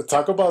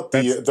 Talk about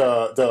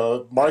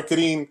the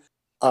marketing.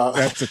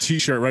 That's a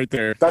T-shirt right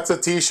there. That's a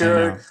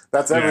T-shirt.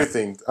 That's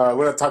everything. We're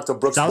going to talk to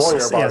Brooks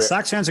Boyer about it.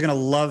 Sox fans are going to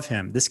love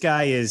him. This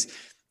guy is,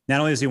 not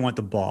only does he want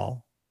the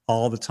ball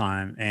all the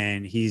time,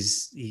 and he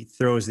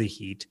throws the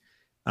heat.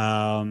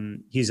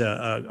 He's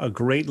a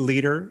great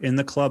leader in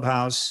the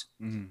clubhouse,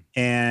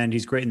 and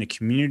he's great in the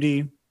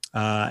community,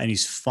 and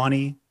he's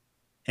funny.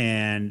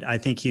 And I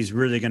think he's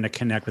really going to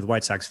connect with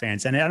White Sox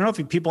fans. And I don't know if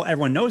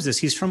everyone knows this.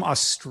 He's from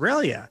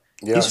Australia.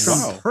 Yes. He's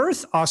from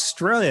Perth,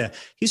 Australia.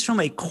 He's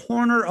from a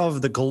corner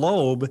of the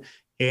globe,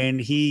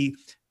 and he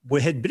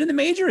had been in the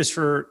majors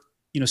for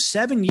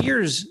 7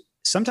 years.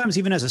 Sometimes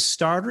even as a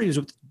starter, he was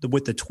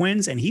with the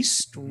Twins, and he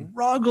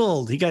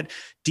struggled. He got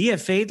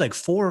DFA'd like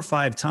 4 or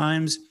 5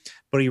 times,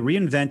 but he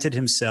reinvented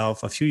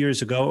himself a few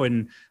years ago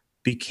and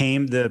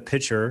became the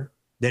pitcher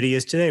that he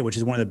is today, which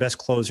is one of the best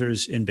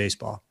closers in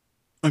baseball.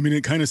 I mean,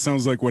 it kind of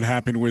sounds like what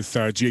happened with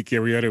Jake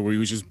Arrieta, where he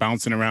was just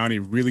bouncing around. He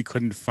really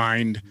couldn't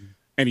find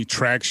any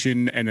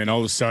traction, and then all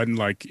of a sudden,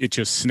 like, it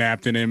just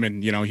snapped in him,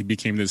 and he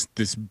became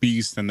this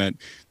beast, and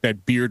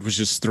that beard was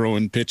just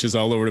throwing pitches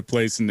all over the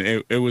place, and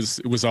it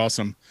was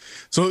awesome.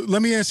 So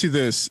let me ask you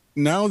this: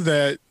 now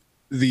that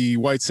the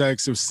White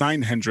Sox have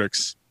signed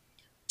Hendricks,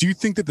 do you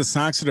think that the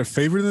Sox are the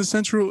favorite in the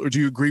Central, or do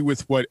you agree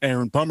with what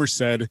Aaron Bummer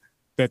said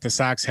that the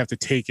Sox have to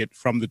take it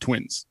from the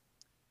Twins?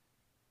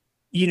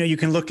 You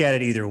can look at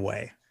it either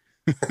way.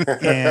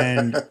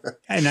 and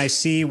I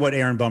see what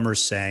Aaron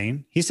Bummer's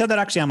saying. He said that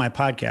actually on my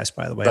podcast,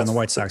 by the way, on the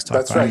White Sox Talk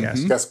that's podcast.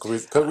 Right. Yes,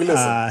 because we listen.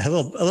 A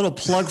little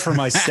plug for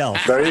myself.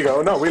 There you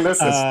go. No, we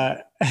listen.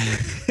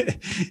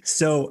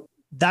 So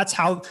that's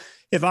how,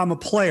 if I'm a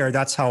player,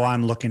 that's how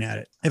I'm looking at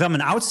it. If I'm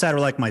an outsider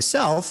like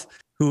myself,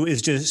 who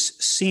is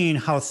just seeing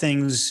how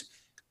things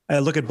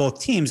look at both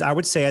teams, I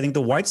would say I think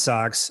the White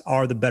Sox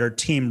are the better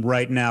team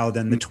right now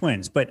than the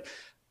Twins. But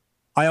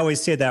I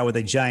always say that with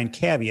a giant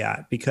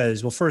caveat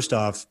because, well, first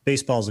off,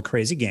 baseball is a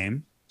crazy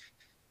game.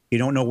 You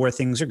don't know where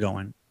things are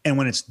going. And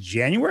when it's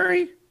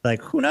January,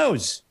 like, who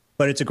knows?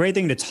 But it's a great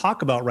thing to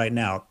talk about right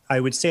now. I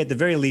would say at the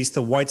very least,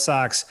 the White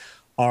Sox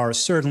are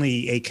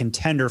certainly a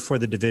contender for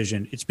the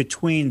division. It's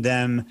between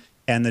them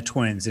and the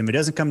Twins. And if it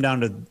doesn't come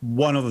down to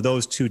one of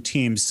those two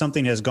teams,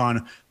 something has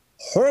gone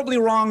horribly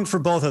wrong for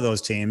both of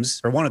those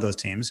teams, or one of those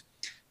teams.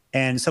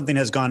 And something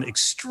has gone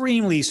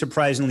extremely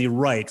surprisingly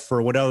right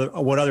for what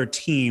other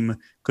team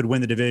could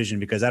win the division,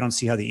 because I don't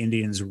see how the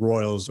Indians,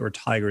 Royals, or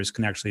Tigers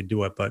can actually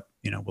do it. But,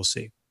 we'll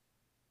see.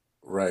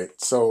 Right.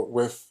 So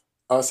with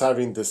us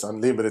having this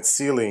unlimited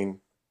ceiling,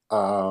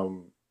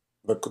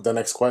 the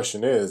next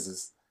question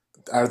is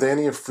are there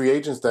any free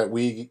agents that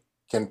we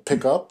can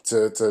pick up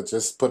to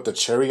just put the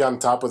cherry on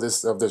top of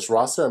this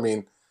roster? I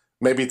mean,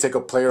 maybe take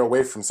a player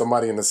away from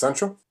somebody in the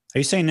Central? Are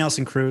you saying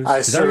Nelson Cruz?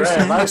 I sure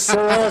am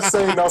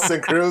saying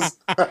Nelson Cruz.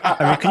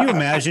 I mean, can you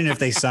imagine if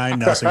they signed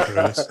Nelson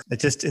Cruz?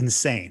 It's just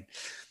insane.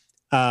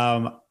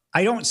 I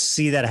don't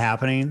see that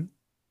happening.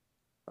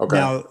 Okay.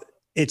 Now,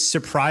 it's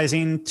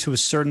surprising to a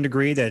certain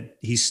degree that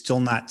he's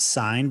still not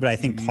signed, but I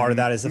think part of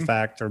that is the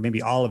fact, or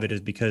maybe all of it is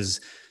because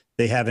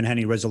they haven't had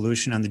any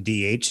resolution on the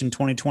DH in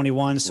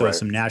 2021. So Right.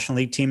 some National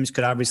League teams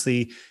could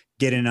obviously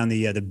get in on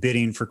the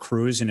bidding for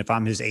Cruz. And if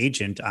I'm his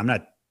agent, I'm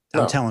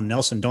telling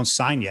Nelson, don't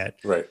sign yet.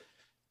 Right.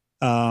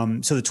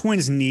 So the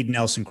Twins need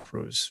Nelson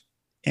Cruz.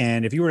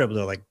 And if you were able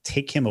to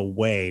take him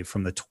away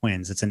from the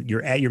Twins,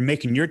 you're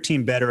making your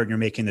team better and you're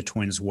making the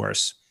Twins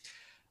worse.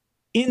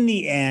 In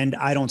the end,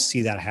 I don't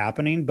see that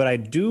happening, but I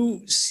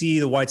do see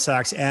the White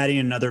Sox adding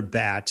another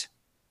bat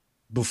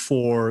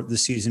before the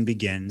season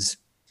begins.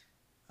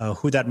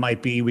 Who that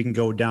might be, we can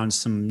go down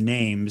some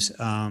names.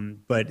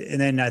 And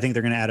then I think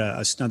they're going to add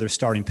another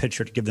starting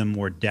pitcher to give them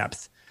more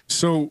depth.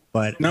 So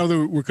now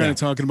that we're kind of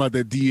talking about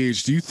that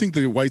DH, do you think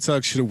the White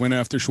Sox should have went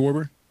after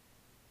Schwarber?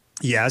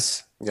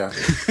 Yes. Yeah,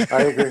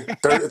 I agree.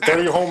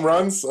 30 home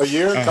runs a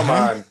year? Come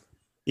on.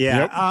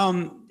 Yeah.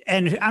 Yep.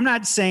 And I'm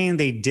not saying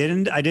they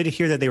didn't. I did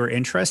hear that they were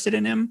interested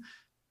in him,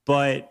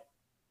 but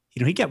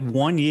he got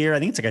 1 year. I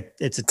think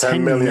it's a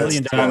 $10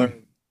 million.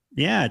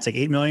 Yeah, it's like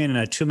 $8 million and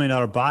a $2 million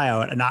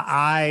buyout. And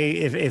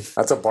if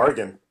that's a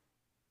bargain.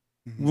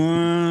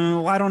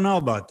 Well, I don't know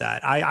about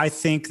that. I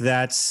think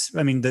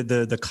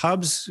the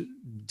Cubs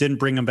didn't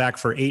bring him back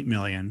for $8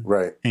 million,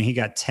 right? And he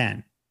got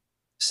 10.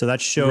 So that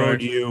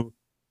showed you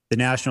the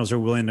Nationals are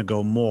willing to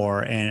go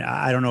more. And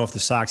I don't know if the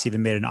Sox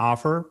even made an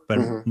offer,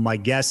 but my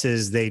guess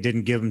is they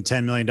didn't give him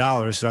 $10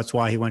 million. So that's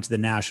why he went to the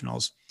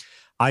Nationals.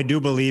 I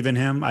do believe in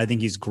him. I think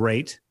he's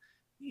great.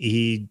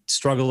 He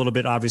struggled a little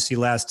bit, obviously,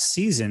 last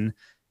season,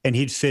 and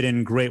he'd fit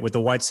in great with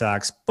the White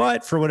Sox.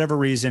 But for whatever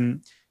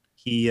reason,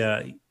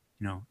 it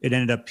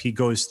ended up he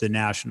goes to the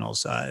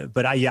Nationals.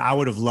 But I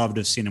would have loved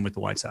to have seen him with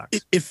the White Sox.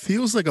 It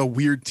feels like a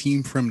weird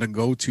team for him to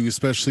go to,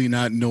 especially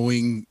not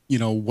knowing,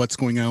 what's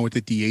going on with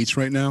the DH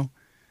right now.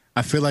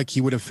 I feel like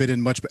he would have fit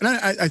in much better.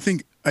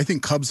 And I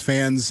think Cubs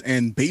fans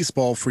and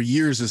baseball for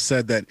years has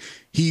said that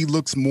he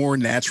looks more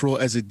natural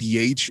as a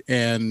DH,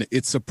 and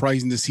it's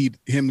surprising to see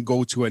him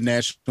go to a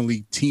National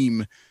League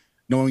team,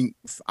 knowing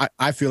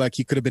I feel like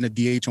he could have been a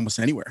DH almost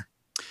anywhere.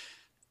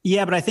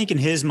 Yeah, but I think in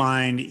his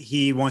mind,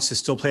 he wants to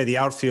still play the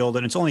outfield,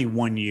 and it's only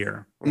 1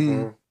 year.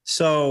 Mm-hmm.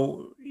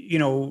 So,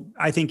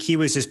 I think he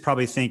was just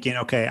probably thinking,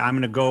 okay, I'm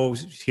going to go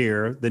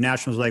here. The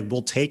Nationals were like,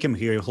 we'll take him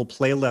here. He'll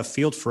play left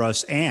field for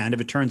us. And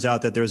if it turns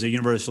out that there's a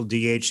universal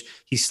DH,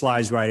 he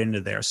slides right into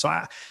there. So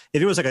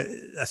if it was like a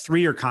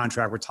 3-year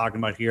contract we're talking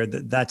about here,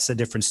 that's a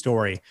different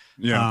story.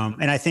 Yeah.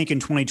 And I think in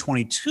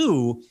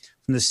 2022,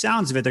 from the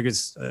sounds of it,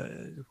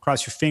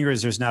 cross your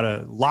fingers, there's not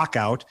a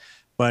lockout.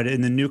 But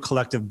in the new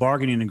collective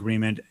bargaining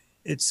agreement,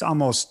 it's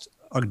almost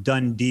a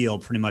done deal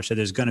pretty much that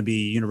there's going to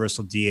be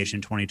universal DH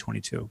in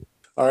 2022.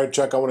 All right,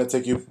 Chuck, I want to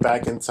take you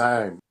back in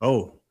time.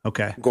 Oh,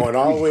 okay. Going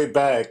all the way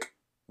back,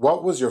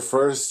 what was your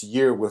first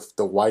year with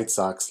the White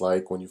Sox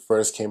like when you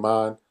first came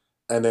on?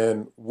 And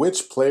then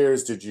which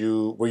players were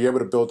you able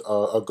to build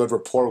a good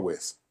rapport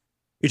with?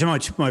 You're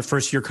talking about my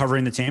first year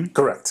covering the team?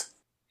 Correct.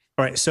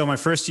 All right. So my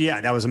first year,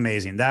 that was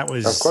amazing. That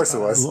was, of course it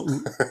was.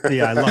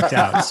 I lucked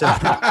out.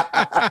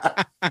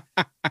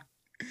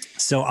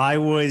 So I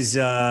was,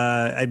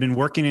 I'd been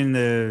working in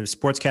the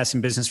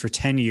sportscasting business for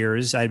 10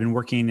 years. I'd been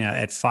working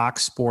at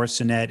Fox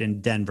Sportsnet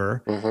in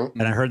Denver.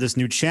 And I heard this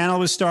new channel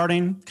was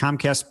starting,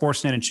 Comcast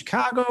Sportsnet in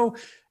Chicago.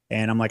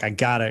 And I'm like, I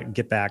got to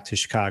get back to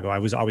Chicago. I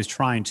was always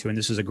trying to, and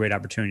this was a great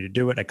opportunity to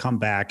do it. I come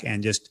back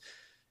and just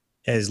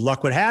as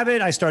luck would have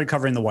it, I started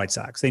covering the White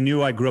Sox. They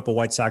knew I grew up a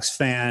White Sox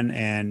fan,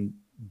 and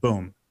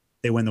boom,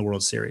 they win the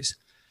World Series.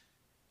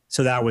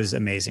 So that was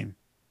amazing.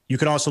 You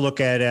could also look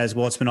at it as,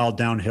 well, it's been all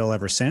downhill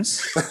ever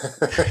since.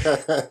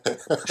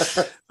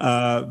 But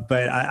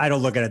I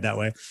don't look at it that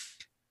way.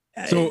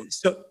 So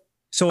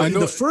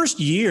the first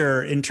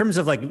year, in terms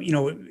of like,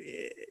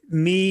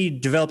 me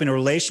developing a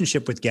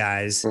relationship with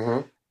guys,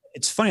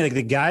 it's funny, like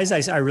the guys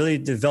I really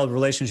developed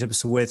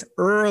relationships with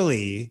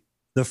early,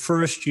 the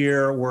first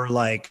year were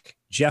like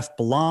Jeff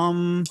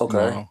Blum.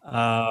 Okay.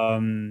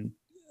 A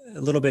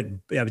little bit,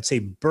 I would say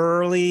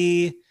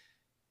Burley.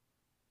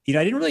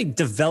 I didn't really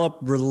develop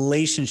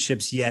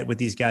relationships yet with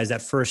these guys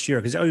that first year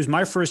because it was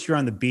my first year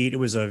on the beat. It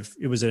was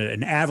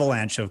an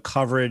avalanche of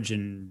coverage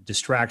and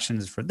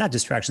distractions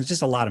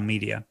just a lot of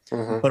media.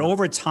 But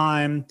over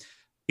time,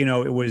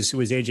 it was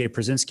AJ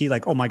Przinsky.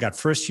 Like, oh my God,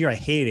 first year I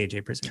hated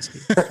AJ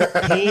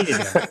Przinsky. Hated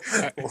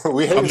him.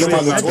 We hated him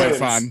on the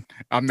Twins.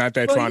 I'm not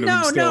that fond of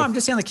him still. No, I'm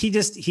just saying like you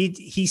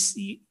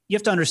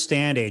have to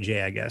understand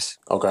AJ, I guess.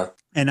 Okay.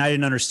 And I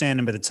didn't understand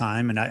him at the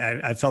time, and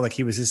I felt like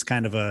he was just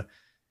kind of a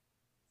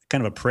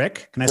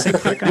prick. Can I say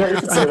prick? Yeah, you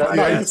can say that.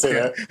 No, you can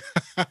say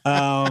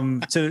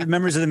that. To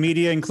members of the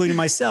media, including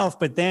myself.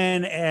 But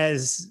then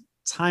as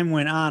time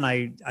went on,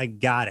 I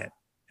got it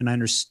and I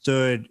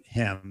understood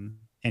him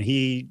and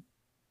he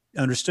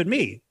understood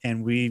me.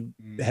 And we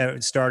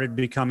started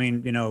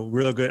becoming,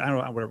 real good. I don't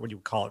know what you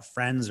would call it,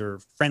 friends or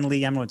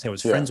friendly. I'm not going to say I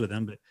was friends with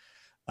him, but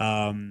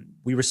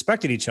we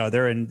respected each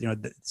other.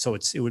 And, so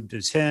it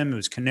was him, it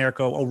was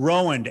Konerko.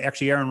 Rowan,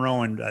 actually Aaron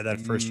Rowan,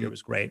 that first year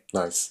was great.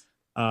 Nice.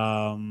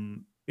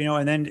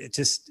 And then it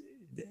just,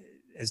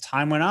 as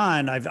time went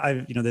on, I've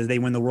they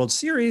win the World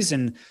Series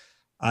and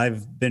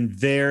I've been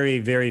very,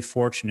 very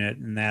fortunate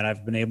in that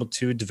I've been able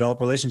to develop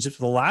relationships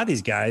with a lot of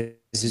these guys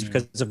just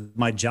because of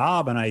my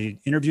job. And I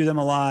interview them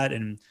a lot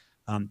and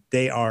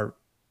they are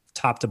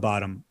top to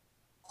bottom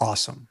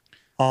awesome.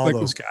 All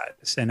those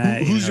guys. And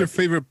who's your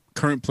favorite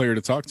current player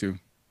to talk to?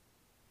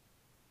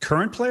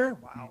 Current player?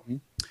 Wow.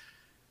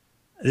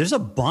 There's a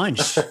bunch,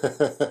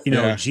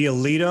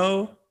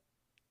 Giolito,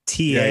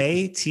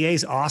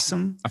 TA's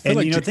awesome. And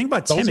like the thing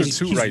about Tim is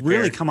he's right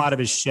really come out of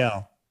his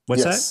shell.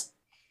 What's that?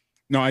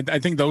 No, I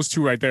think those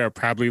two right there are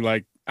probably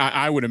like,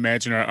 I would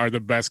imagine are the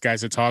best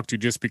guys to talk to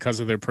just because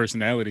of their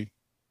personality.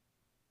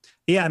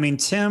 Yeah. I mean,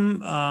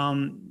 Tim,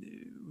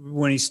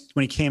 when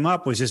he came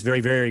up was just very,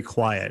 very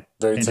quiet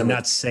and did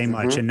not say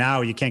much. And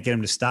now you can't get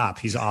him to stop.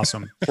 He's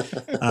awesome.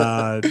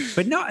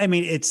 But no, I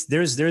mean,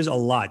 there's a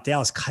lot.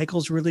 Dallas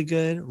Keuchel's really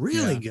good,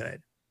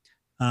 good.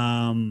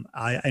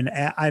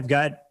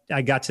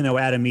 I got to know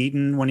Adam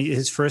Eaton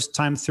his first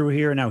time through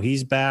here. Now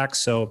he's back.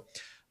 So,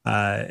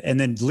 and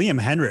then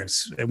Liam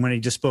Hendricks, when he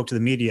just spoke to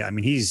the media, I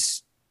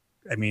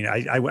mean,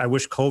 I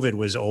wish COVID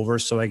was over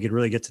so I could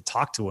really get to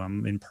talk to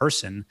him in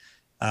person,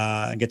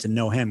 and get to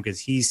know him because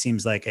he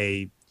seems like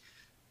a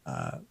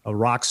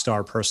rock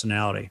star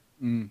personality.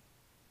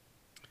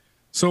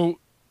 So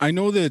I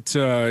know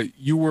that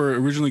you were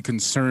originally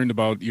concerned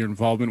about your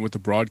involvement with the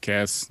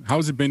broadcasts. How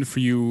has it been for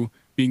you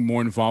being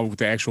more involved with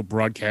the actual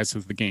broadcasts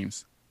of the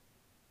games?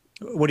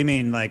 What do you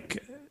mean? Like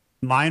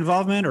my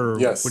involvement or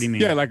yes. What do you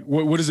mean? Yeah. Like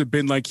what has it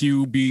been like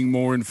you being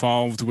more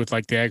involved with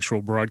like the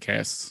actual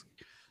broadcasts?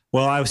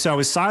 Well, I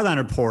was sideline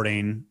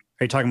reporting.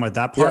 Are you talking about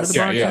that part of the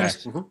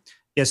broadcast? Yeah.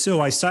 Yeah. So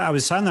I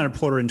was sideline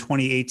reporter in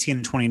 2018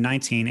 and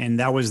 2019, and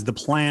that was the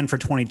plan for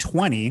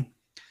 2020.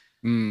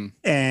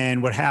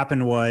 And what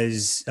happened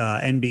was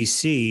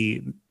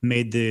NBC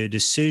made the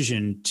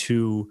decision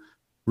to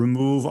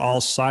remove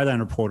all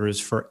sideline reporters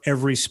for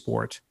every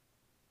sport.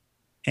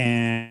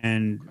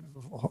 And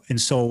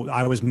so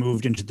I was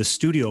moved into the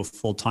studio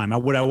full time.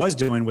 What I was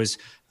doing was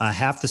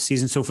half the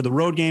season. So for the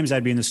road games,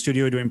 I'd be in the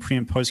studio doing pre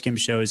and post game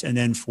shows. And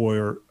then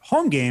for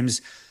home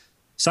games,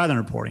 sideline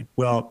reporting.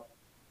 Well,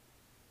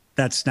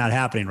 that's not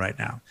happening right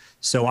now.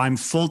 So I'm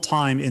full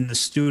time in the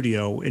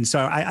studio. And so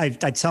I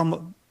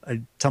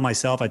tell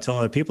myself, I tell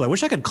other people, I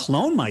wish I could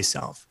clone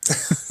myself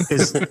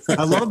because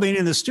I love being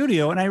in the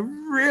studio and I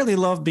really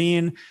love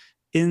being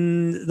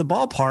in the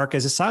ballpark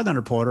as a sideline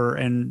reporter.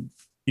 And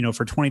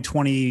for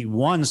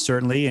 2021,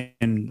 certainly,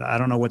 and I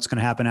don't know what's going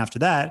to happen after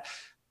that,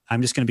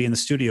 I'm just going to be in the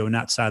studio and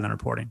not sideline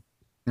reporting.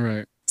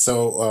 Right.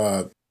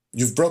 So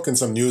you've broken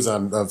some news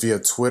on via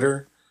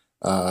Twitter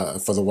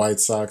for the White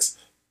Sox.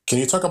 Can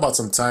you talk about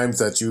some times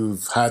that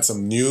you've had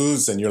some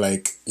news and you're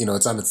like,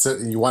 it's on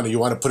the you want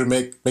to put it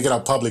make it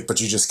out public, but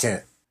you just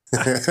can't?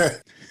 I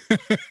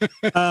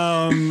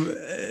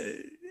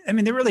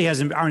mean, there really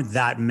aren't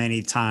that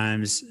many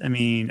times. I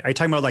mean, are you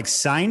talking about like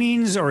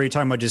signings or are you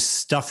talking about just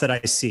stuff that I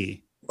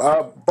see?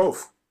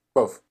 Both.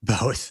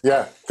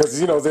 Yeah,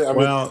 because you're a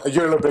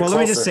little bit closer.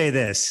 Let me just say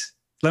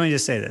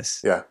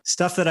this. Yeah.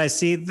 Stuff that I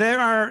see. There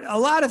are a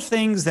lot of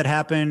things that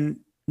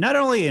happen not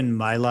only in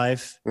my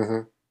life,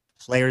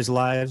 players'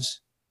 lives,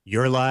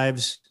 your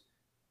lives,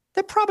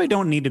 that probably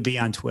don't need to be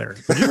on Twitter.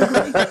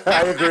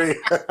 I agree.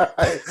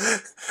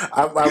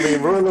 I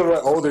mean, we're a little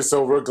bit older,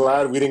 so we're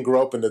glad we didn't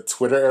grow up in the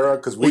Twitter era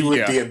because we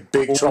would be in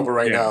big trouble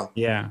right now.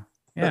 Yeah.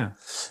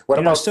 What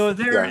about? So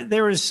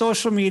there is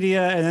social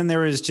media, and then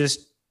there is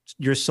just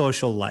your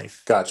social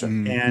life. Gotcha.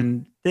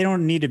 And they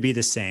don't need to be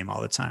the same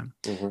all the time.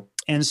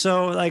 And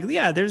so, like,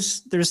 yeah,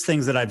 there's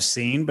things that I've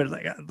seen, but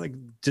like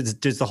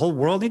does the whole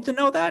world need to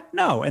know that?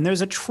 No. And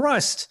there's a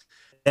trust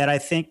that I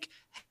think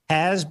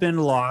has been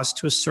lost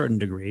to a certain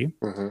degree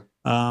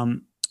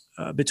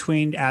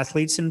between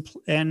athletes and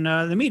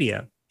the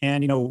media.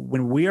 And, you know,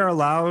 when we are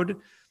allowed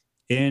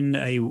in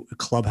a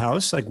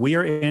clubhouse, like we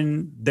are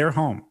in their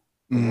home.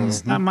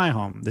 It's not my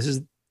home. This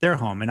is their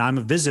home, and I'm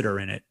a visitor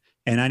in it.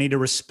 And I need to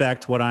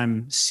respect what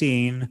I'm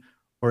seeing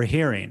or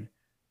hearing.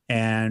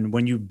 And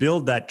when you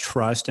build that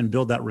trust and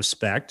build that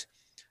respect,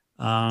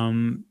 you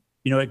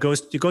know, it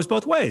goes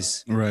both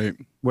ways. Right.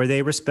 Where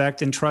they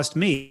respect and trust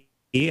me,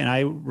 and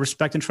I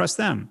respect and trust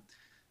them.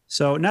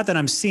 So not that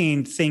I'm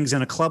seeing things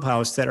in a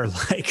clubhouse that are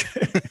like,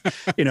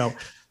 you know,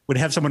 would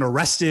have someone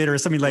arrested or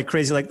something like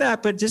crazy like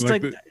that, but just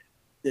like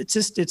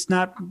it's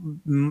not,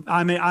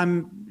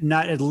 I'm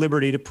not at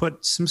liberty to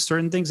put some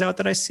certain things out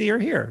that I see or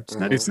hear.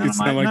 It's not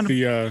like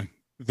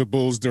the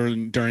Bulls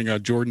during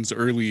Jordan's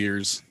early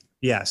years.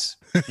 Yes.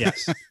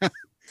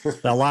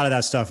 A lot of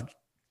that stuff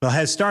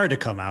has started to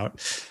come out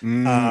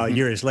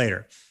years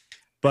later.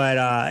 But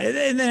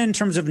and then in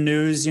terms of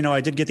news, you know,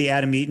 I did get the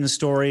Adam Eaton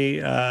story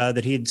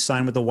that he had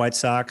signed with the White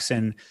Sox.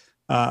 And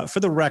for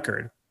the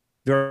record,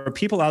 there are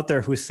people out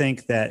there who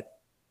think that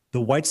the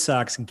White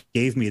Sox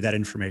gave me that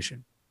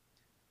information.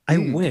 I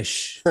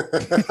wish the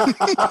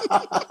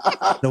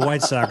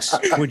White Sox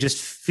would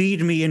just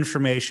feed me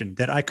information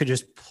that I could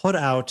just put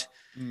out,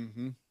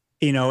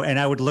 you know, and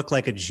I would look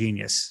like a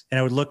genius, and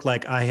I would look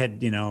like I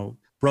had, you know,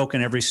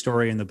 broken every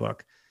story in the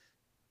book.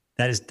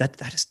 That doesn't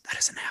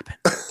happen.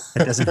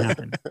 That doesn't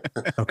happen.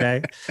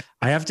 Okay.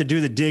 I have to do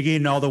the digging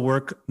and all the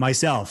work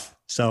myself.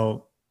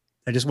 So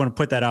I just want to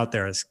put that out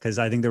there because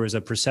I think there was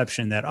a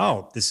perception that,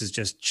 oh, this is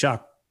just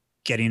Chuck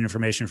getting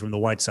information from the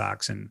White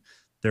Sox and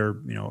they're,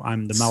 you know,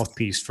 I'm the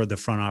mouthpiece for the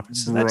front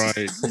office. So that's,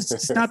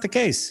 it's not the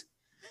case.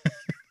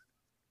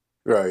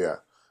 Right. Yeah.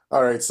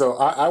 All right. So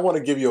I want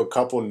to give you a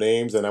couple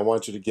names, and I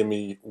want you to give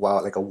me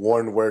like a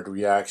one-word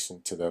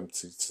reaction to them,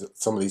 to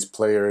some of these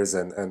players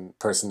and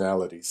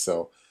personalities.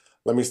 So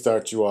let me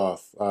start you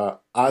off.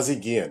 Ozzie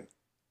Guillen.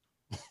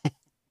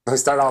 Let me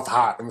start off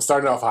hot. I'm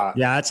starting off hot.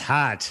 Yeah, it's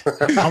hot.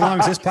 How long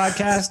is this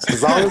podcast?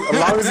 As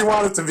long as you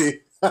want it to be.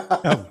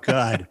 Oh,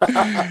 God.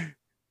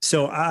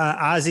 So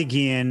Ozzie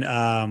Guillen,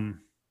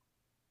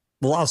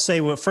 well, I'll say,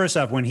 well, first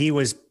off, when he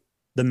was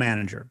the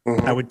manager,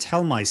 I would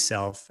tell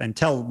myself and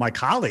tell my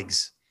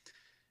colleagues,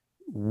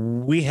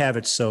 we have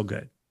it so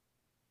good.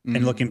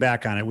 And looking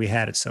back on it, we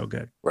had it so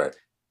good. Right.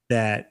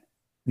 That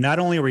not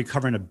only are we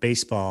covering a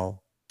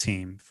baseball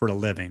team for a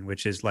living,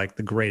 which is like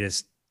the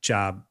greatest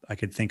job I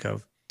could think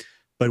of,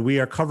 but we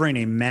are covering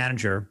a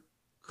manager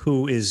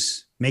who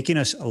is making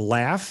us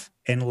laugh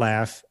and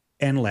laugh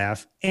and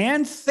laugh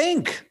and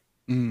think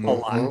a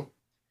lot.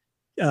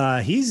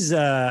 He's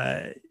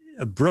a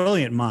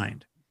brilliant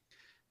mind.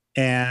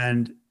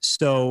 And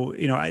so,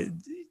 you know,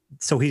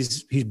 so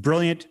he's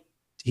brilliant.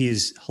 He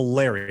is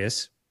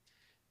hilarious.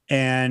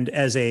 And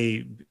as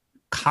a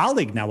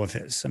colleague now of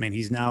his, I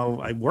mean,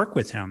 I work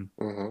with him.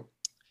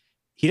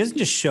 He doesn't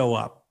just show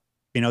up.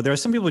 You know, there are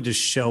some people who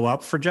just show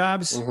up for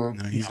jobs. No,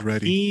 he's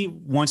ready. He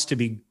wants to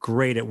be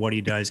great at what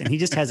he does. And he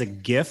just has a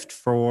gift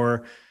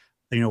for,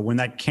 you know, when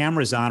that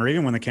camera's on or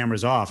even when the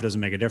camera's off, it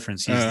doesn't make a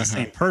difference. He's the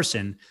same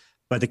person,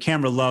 but the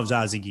camera loves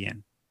Ozzie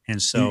Guillen.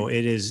 And so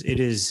it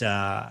is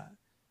a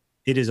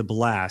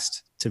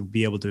blast to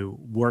be able to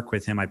work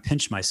with him. I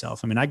pinch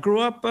myself. I mean, I grew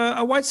up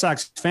a White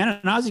Sox fan,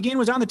 and Ozzie Guillen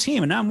was on the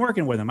team, and now I'm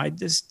working with him.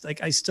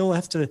 I still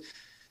have to,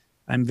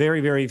 I'm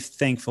very, very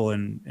thankful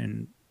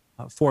and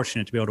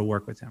fortunate to be able to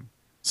work with him.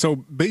 So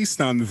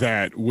based on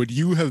that, would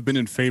you have been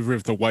in favor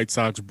if the White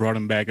Sox brought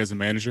him back as a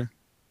manager?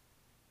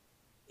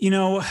 You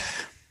know,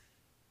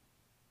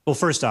 well,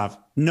 first off,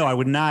 no, I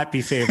would not be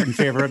in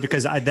favor of,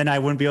 because then I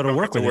wouldn't be able to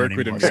work with him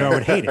anymore. So I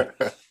would hate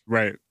it.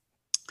 Right.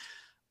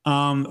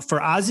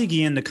 For Ozzie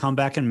Guillen to come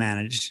back and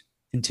manage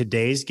in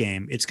today's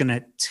game, it's going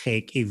to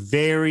take a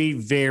very,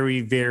 very,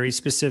 very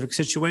specific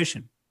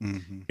situation.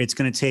 It's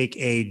going to take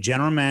a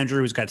general manager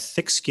who's got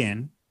thick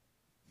skin,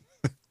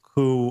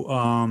 who,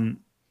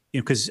 you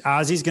know, because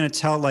Ozzie's going to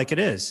tell it like it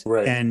is.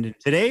 Right. And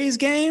today's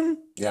game,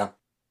 how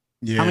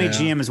many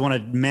GMs want a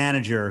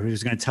manager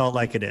who's going to tell it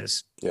like it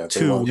is?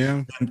 To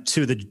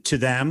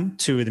them,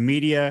 to the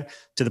media,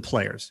 to the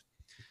players.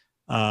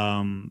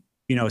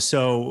 You know,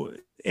 so.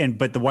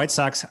 But the White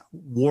Sox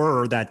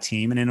were that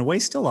team, and in a way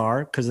still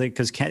are, because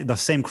the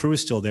same crew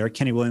is still there.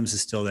 Kenny Williams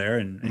is still there,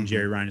 and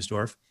Jerry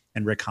Reinsdorf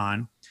and Rick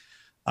Hahn.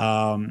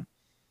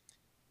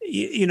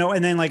 You know,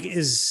 and then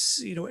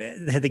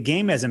the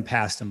game hasn't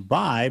passed him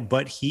by,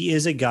 but he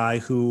is a guy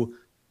who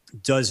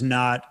does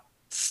not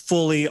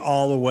fully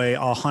all the way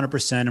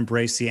 100%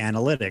 embrace the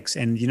analytics.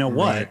 And you know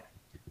what?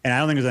 And I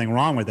don't think there's anything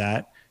wrong with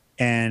that.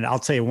 And I'll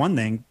tell you one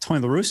thing,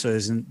 Tony La Russa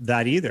isn't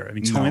that either. I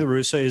mean, Tony La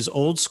Russa is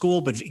old school,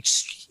 but the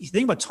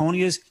thing about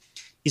Tony is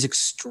he's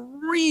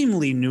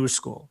extremely new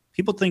school.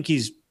 People think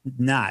he's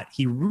not.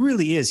 He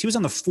really is. He was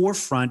on the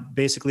forefront,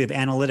 basically, of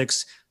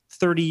analytics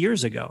 30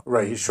 years ago.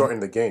 Right. He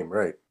shortened the game.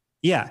 Right.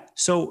 Yeah.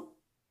 So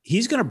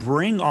he's going to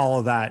bring all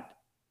of that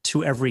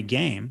to every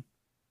game,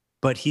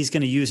 but he's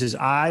going to use his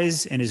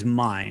eyes and his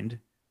mind.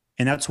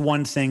 And that's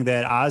one thing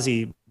that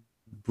Ozzy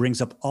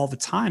brings up all the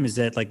time, is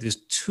that like there's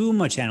too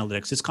much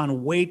analytics. It's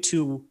gone way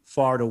too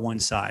far to one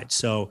side.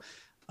 So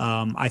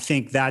I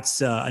think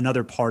that's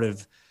another part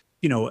of,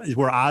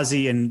 where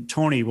Ozzy and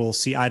Tony will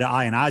see eye to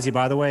eye. And Ozzy,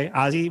 by the way,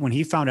 when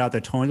he found out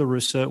that Tony La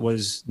Russa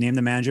was named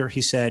the manager,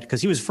 he said,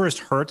 because he was first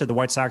hurt that the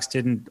White Sox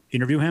didn't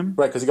interview him.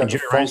 Right, because he got the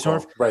phone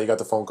call. Right, he got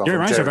the phone call.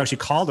 Jerry Reinsdorf actually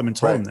called him and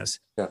told him this.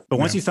 Yeah. But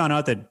once he found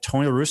out that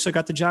Tony La Russa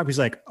got the job, he's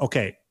like,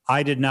 okay,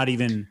 I did not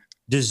even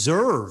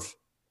deserve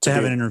to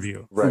have an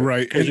interview.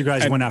 Right. Because you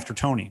guys went after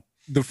Tony.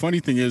 The funny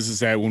thing is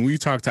that when we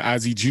talked to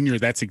Ozzy Jr.,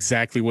 that's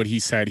exactly what he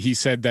said. He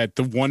said that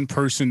the one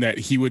person that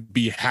he would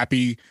be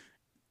happy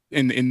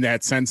in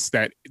that sense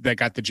that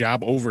got the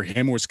job over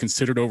him, or was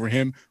considered over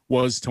him,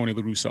 was Tony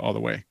La Russa all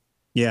the way.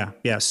 Yeah.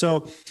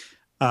 So,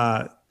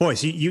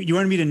 boys, you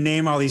wanted me to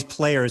name all these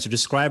players or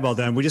describe all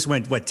them. We just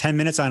went, 10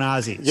 minutes on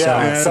Ozzy.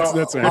 Yeah, so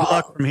that's good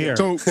luck from here.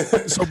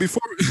 So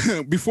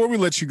before we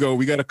let you go,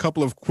 we got a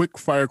couple of quick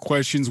fire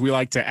questions we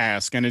like to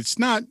ask, and it's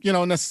not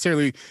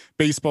necessarily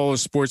baseball or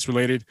sports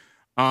related.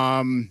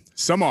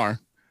 Some are,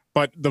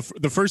 but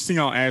the first thing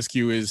I'll ask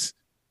you is,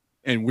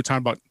 and we're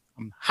talking about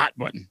hot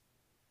button.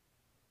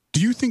 Do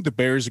you think the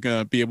Bears are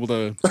going to be able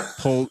to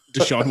pull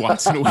Deshaun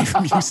Watson away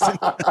from Houston?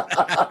 All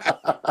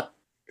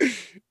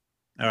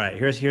right,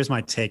 here's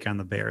my take on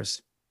the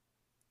Bears.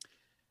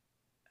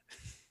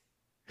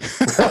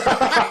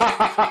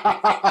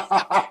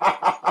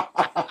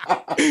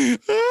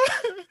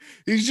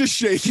 He's just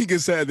shaking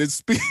his head.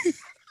 It's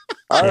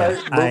all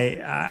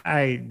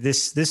right.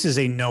 This is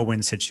a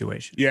no-win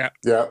situation. Yeah,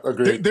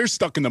 agreed. They're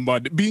stuck in the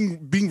mud.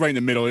 Being right in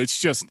the middle, it's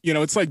just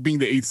it's like being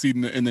the 8th seed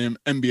in the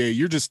NBA.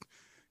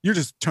 You're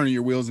just turning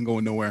your wheels and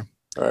going nowhere.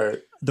 All right.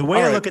 The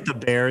way I look at the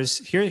Bears,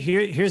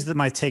 here's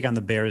my take on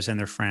the Bears and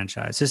their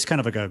franchise. This is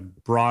kind of like a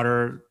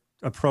broader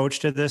approach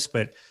to this,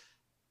 but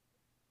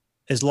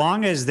as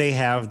long as they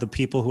have the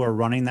people who are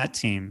running that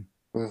team,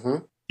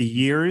 the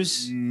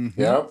years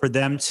for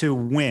them to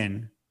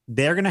win,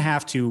 they're going to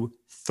have to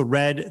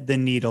thread the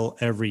needle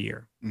every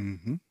year.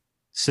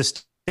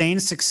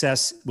 Sustained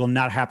success will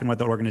not happen with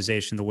the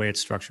organization the way it's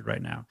structured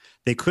right now.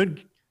 They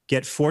could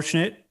be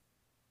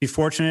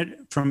fortunate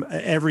from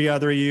every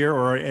other year,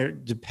 or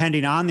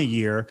depending on the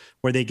year,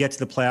 where they get to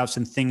the playoffs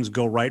and things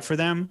go right for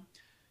them.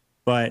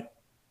 But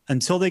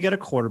until they get a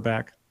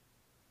quarterback,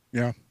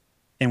 and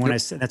when I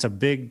said that's a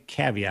big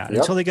caveat,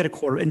 until they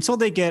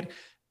get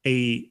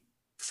a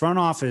front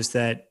office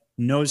that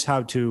knows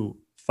how to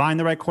find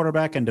the right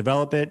quarterback and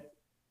develop it,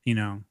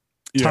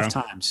 tough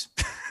times.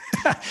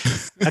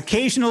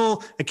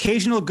 Occasional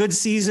good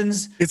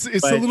seasons. It's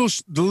the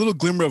little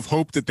glimmer of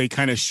hope that they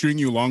kind of string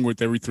you along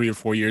with every 3 or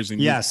 4 years.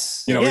 And it's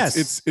super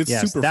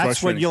that's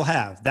frustrating. what you'll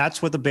have.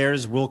 That's what the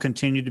Bears will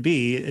continue to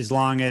be as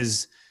long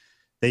as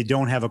they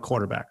don't have a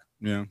quarterback.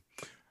 Yeah.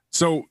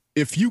 So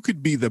if you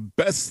could be the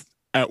best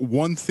at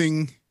one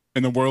thing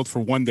in the world for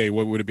one day,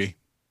 what would it be?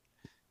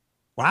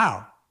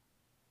 Wow.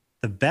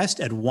 The best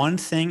at one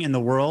thing in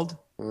the world?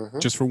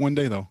 Just for one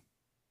day, though.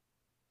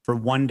 For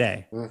one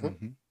day.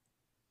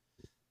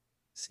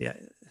 See,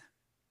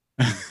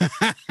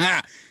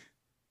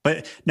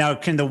 but now,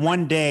 can the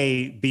one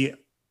day be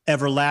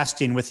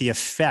everlasting with the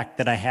effect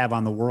that I have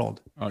on the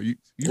world? Oh,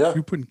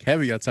 you're putting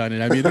caveats on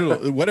it. I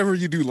mean, whatever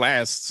you do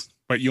lasts,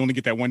 but you only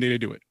get that one day to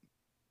do it.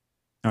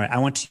 All right, I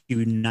want to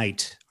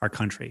unite our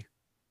country.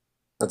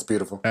 That's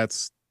beautiful.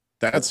 That's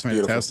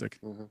fantastic.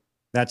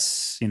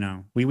 That's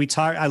we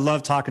talk. I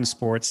love talking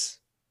sports.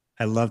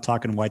 I love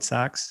talking White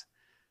Sox.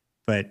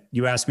 But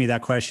you asked me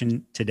that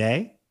question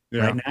today.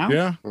 Right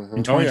now,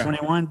 in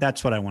 2021,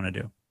 that's what I want to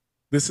do.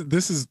 This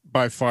has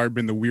by far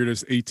been the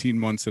weirdest 18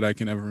 months that I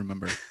can ever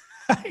remember.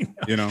 I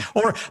know.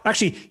 Or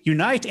actually,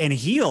 unite and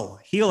heal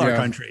our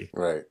country.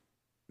 Right.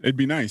 It'd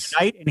be nice.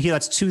 Unite and heal.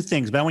 That's two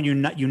things. But I want you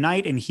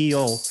unite and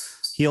kill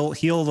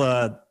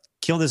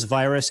this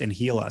virus and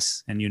heal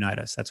us and unite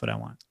us. That's what I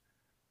want.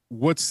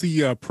 What's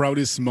the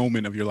proudest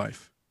moment of your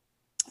life?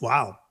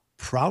 Wow,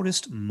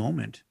 proudest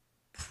moment.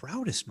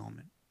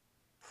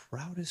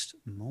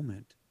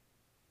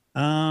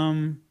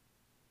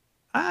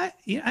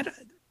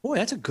 Boy,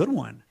 that's a good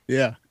one.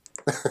 Yeah.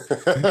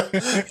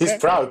 He's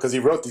proud because he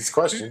wrote these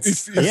questions.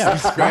 He's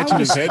scratching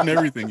his head and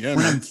everything. Yeah.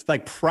 When I'm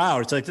like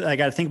proud, it's like I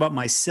got to think about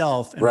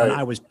myself and when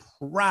I was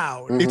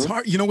proud. It's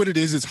hard. You know what it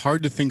is? It's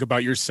hard to think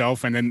about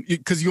yourself, and then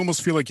because you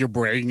almost feel like you're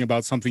bragging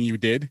about something you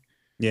did.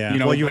 Yeah.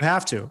 Well, you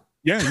have to.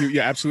 Yeah.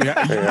 You absolutely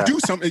have. You do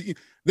something.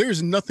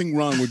 There's nothing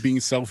wrong with being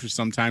selfish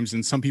sometimes,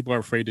 and some people are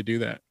afraid to do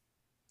that.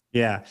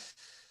 Yeah.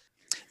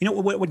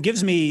 What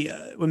makes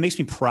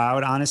me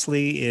proud,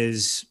 honestly,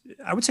 is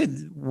I would say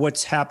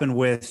what's happened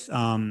with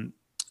the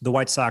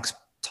White Sox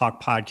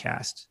Talk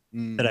podcast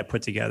that I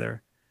put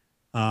together.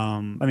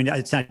 I mean,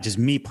 it's not just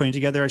me putting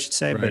together, I should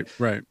say, but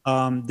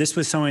this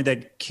was something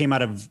that came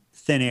out of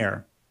thin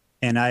air,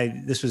 and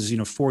this was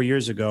 4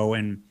 years ago,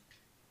 and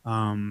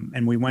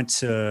And we went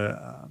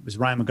to, it was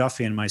Ryan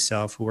McGuffey and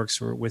myself, who works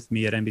with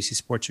me at NBC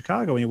Sports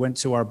Chicago. We went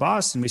to our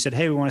boss and we said,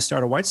 hey, we want to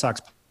start a White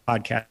Sox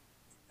podcast.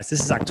 This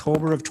is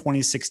October of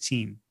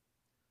 2016,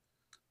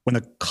 when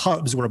the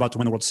Cubs were about to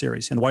win the World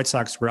Series and the White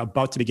Sox were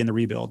about to begin the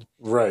rebuild.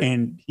 Right.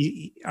 And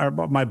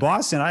my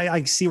boss, and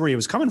I see where he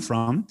was coming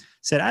from,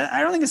 said,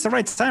 I don't think it's the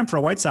right time for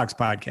a White Sox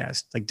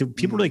podcast. Like, do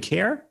people really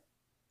care?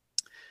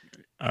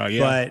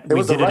 But it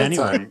was the right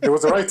time. It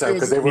was the right time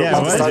because they were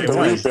about to start the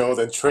rebuild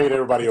and trade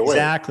everybody away.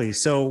 Exactly.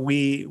 So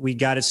we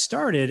got it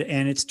started,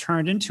 and it's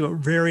turned into a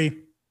very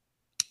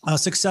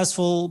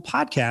successful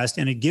podcast,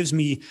 and it gives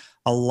me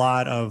a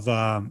lot of.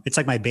 It's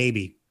like my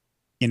baby,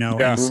 you know.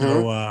 Yeah. And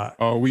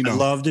so we know. I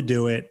love to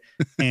do it,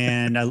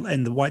 and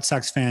the White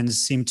Sox fans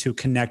seem to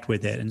connect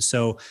with it, and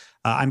so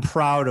I'm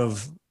proud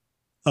of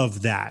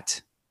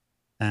that.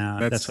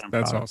 That's what I'm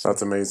proud of. Awesome.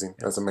 That's amazing.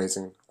 That's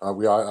amazing.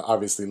 We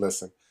obviously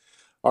listen.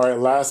 All right,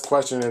 last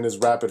question in this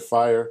rapid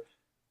fire.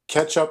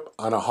 Ketchup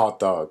on a hot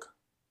dog.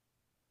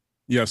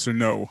 Yes or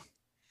no?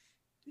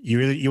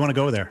 You want to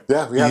go there?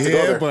 Yeah, we have to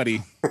go there.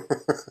 Buddy.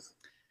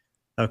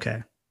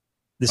 Okay.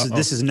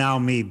 This is now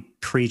me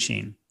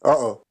preaching.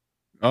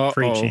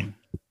 Preaching.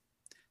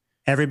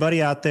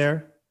 Everybody out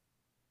there,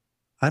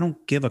 I don't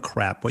give a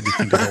crap what you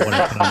think about what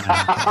I put on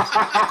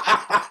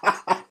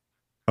that.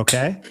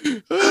 Okay?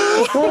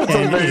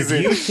 And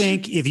amazing.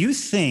 if you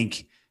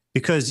think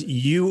because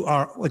you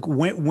are like,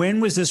 when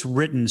was this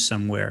written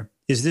somewhere?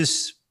 Is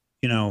this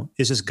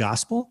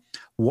gospel?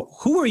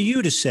 Who are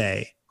you to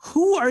say?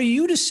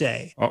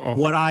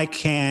 What I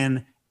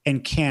can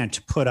and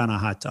can't put on a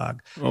hot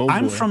dog?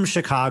 I'm from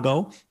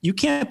Chicago. You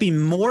can't be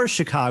more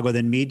Chicago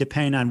than me,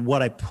 depending on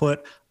what I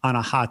put on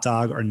a hot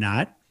dog or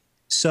not.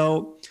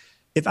 So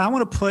if I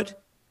want to put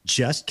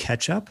just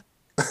ketchup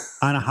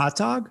on a hot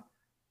dog,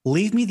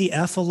 leave me the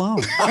F alone.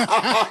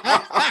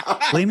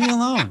 Leave me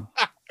alone.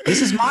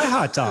 This is my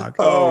hot dog.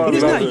 It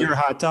is not your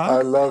hot dog.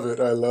 I love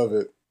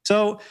it.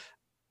 So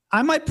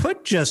I might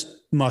put just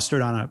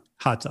mustard on a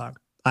hot dog.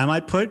 I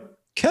might put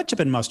ketchup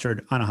and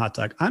mustard on a hot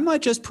dog. I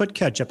might just put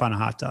ketchup on a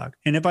hot dog.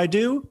 And if I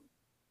do,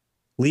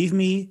 leave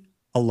me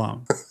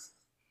alone.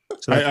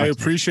 So I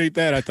appreciate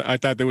that. I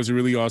thought that was a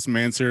really awesome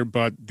answer,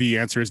 but the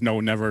answer is no,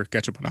 never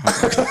ketchup on a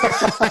hot dog.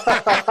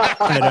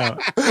 I know.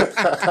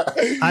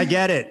 I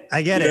get it.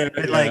 Yeah.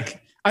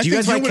 Like, do you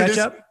guys like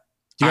ketchup?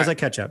 Do you guys like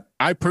ketchup?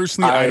 I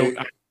personally,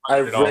 I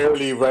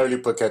rarely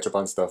put ketchup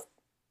on stuff.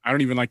 I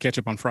don't even like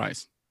ketchup on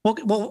fries.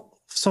 Well,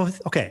 so,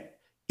 okay.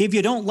 If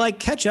you don't like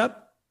ketchup,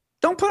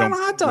 don't put it on a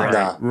hot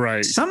dog.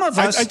 Right. Some of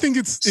us, I think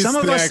it's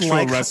the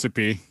actual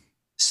recipe.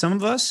 Some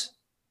of us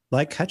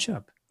like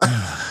ketchup.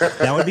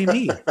 That would be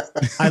me.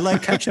 I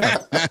like ketchup.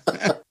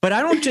 But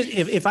I don't just,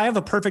 if I have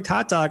a perfect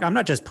hot dog, I'm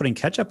not just putting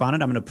ketchup on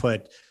it. I'm going to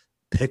put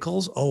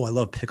pickles. Oh, I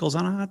love pickles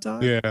on a hot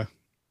dog. Yeah.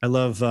 I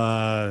love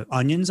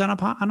onions on a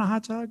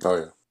hot dog. Oh,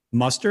 yeah.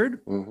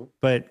 Mustard. Mm-hmm.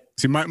 But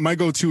see, my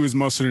go-to is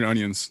mustard and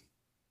onions.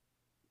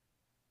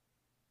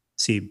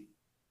 See,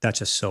 that's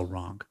just so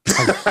wrong.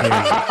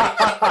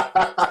 How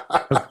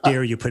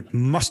dare you put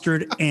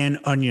mustard and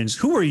onions?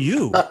 Who are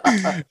you?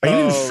 Are you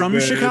even from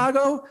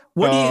Chicago?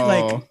 What do you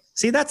like?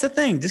 See, that's the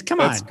thing. Just come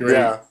that's on. Great.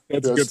 Yeah,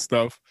 that's good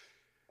stuff.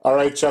 All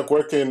right, Chuck,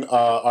 where can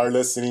our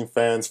listening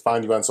fans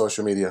find you on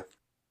social media?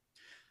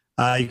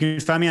 You can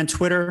find me on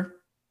Twitter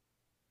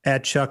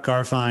at Chuck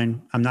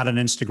Garfien. I'm not on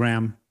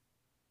Instagram.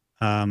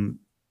 I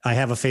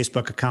have a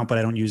Facebook account, but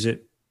I don't use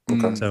it.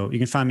 Okay. So you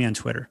can find me on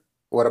Twitter.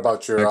 What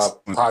about your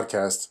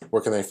podcast?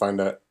 Where can they find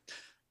that?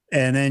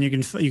 And then you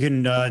can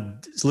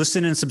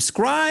listen and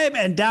subscribe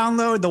and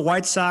download the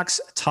White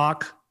Sox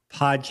Talk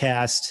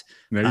podcast.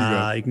 There you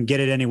go. You can get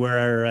it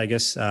anywhere, I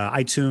guess,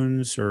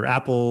 iTunes or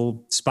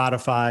Apple,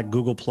 Spotify,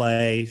 Google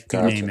Play,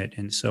 you name it.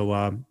 And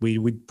so we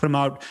put them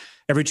out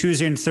every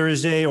Tuesday and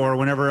Thursday or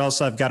whenever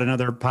else I've got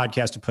another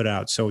podcast to put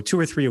out. So 2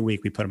 or 3 a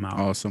week we put them out.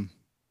 Awesome.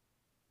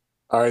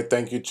 All right.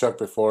 Thank you, Chuck.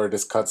 Before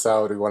this cuts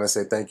out, we want to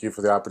say thank you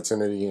for the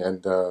opportunity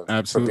and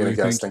Absolutely. for being a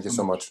guest. Thank you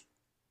so much.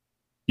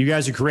 You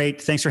guys are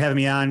great. Thanks for having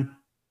me on.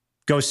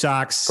 Go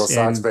Sox. Go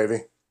Sox, baby.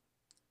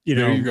 You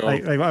know, There you go.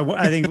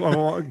 I think,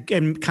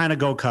 and kind of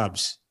go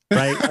Cubs.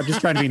 Right? I'm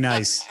just trying to be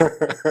nice.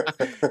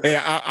 Hey,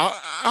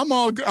 I'm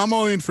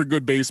all in for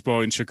good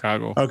baseball in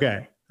Chicago.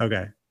 Okay. All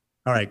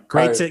right.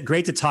 Great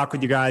to talk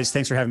with you guys.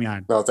 Thanks for having me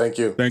on. No, thank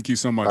you. Thank you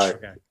so much. All right.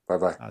 Okay.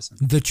 Bye-bye. Awesome.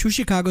 The True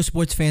Chicago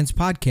Sports Fans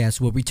podcast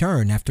will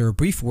return after a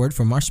brief word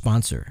from our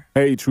sponsor.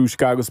 Hey, True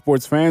Chicago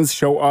sports fans,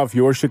 show off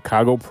your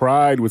Chicago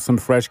pride with some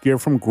fresh gear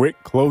from Grit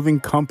Clothing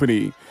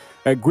Company.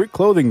 At Grit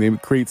Clothing, they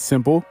create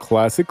simple,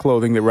 classic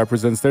clothing that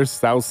represents their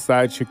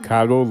Southside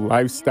Chicago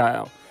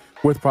lifestyle.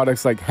 With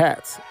products like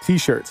hats,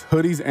 t-shirts,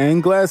 hoodies,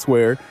 and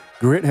glassware,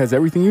 Grit has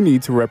everything you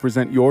need to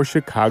represent your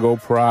Chicago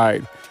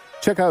pride.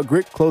 Check out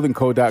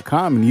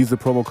gritclothingco.com and use the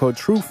promo code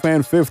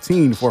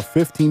TrueFan15 for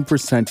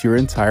 15% to your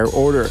entire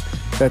order.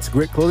 That's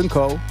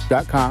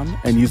gritclothingco.com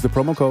and use the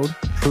promo code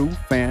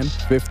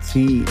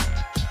TrueFan15.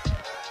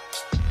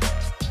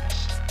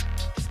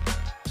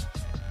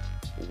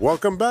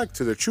 Welcome back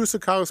to the True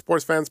Chicago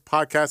Sports Fans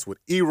Podcast with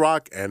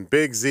E-Rock and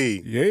Big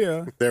Z.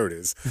 Yeah. There it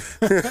is.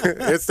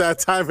 It's that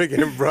time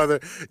again, brother.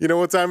 You know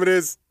what time it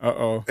is?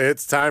 Uh-oh.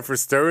 It's time for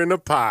Stirring the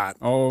Pot.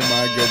 Oh,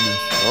 my goodness.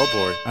 Oh,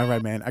 boy. All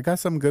right, man. I got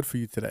something good for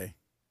you today.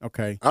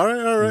 Okay. All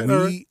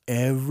right.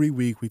 Every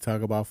week we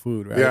talk about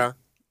food, right? Yeah.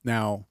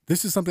 Now,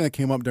 this is something that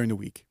came up during the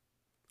week.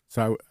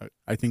 So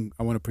I think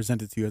I want to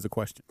present it to you as a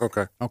question.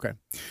 Okay. Okay.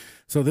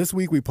 So this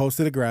week we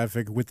posted a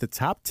graphic with the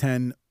top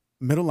 10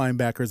 middle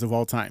linebackers of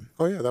all time.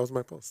 Oh, yeah, that was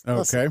my post.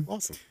 Okay.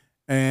 Awesome.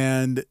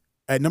 And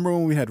at number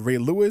 1, we had Ray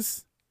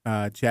Lewis,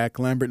 Jack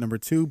Lambert, number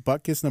 2,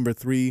 Butkus, number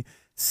 3,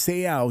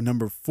 Seau,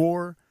 number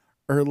 4,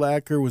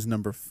 Urlacher was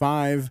number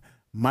 5,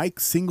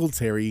 Mike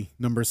Singletary,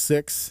 number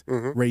 6,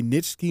 Ray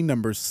Nitschke,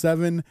 number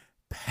 7,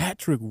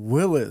 Patrick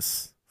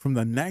Willis from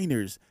the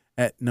Niners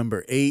at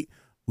number 8,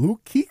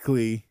 Luke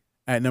Kuechly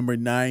at number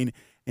 9,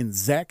 and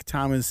Zach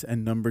Thomas at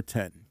number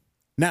 10.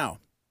 Now,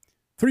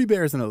 3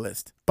 Bears on the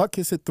list.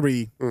 Butkus at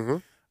 3,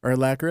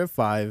 Urlacher at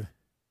 5,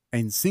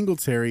 and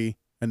Singletary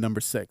at number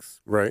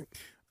 6. Right.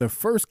 The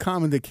first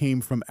comment that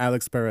came from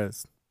Alex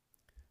Perez,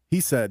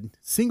 he said,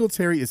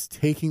 Singletary is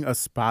taking a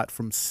spot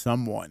from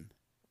someone.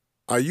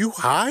 Are you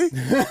high?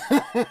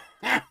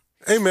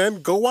 Hey,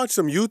 man, go watch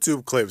some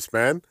YouTube clips,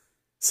 man.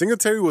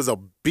 Singletary was a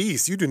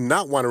beast. You do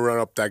not want to run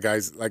up that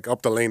guy's, like,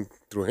 up the lane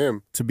through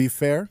him. To be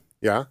fair,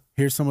 Yeah.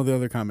 here's some of the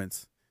other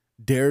comments.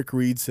 Derek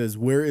Reed says,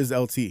 where is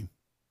LT?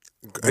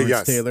 Lawrence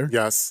Yes. Taylor.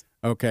 Yes.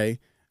 Okay.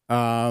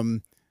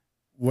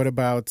 What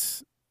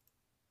about,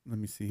 let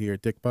me see here,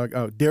 Dick Bug.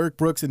 Oh, Derek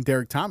Brooks and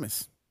Derek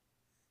Thomas.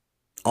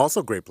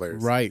 Also great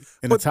players. Right.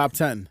 In But- the top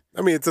 10.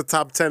 I mean, it's a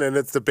top 10, and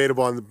it's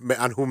debatable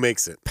on who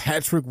makes it.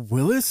 Patrick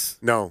Willis?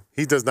 No,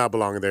 he does not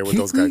belong in there with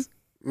those Kuechly? guys.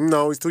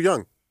 No, he's too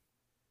young.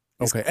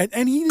 Okay.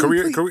 And he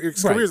didn't play-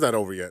 His Right. career's not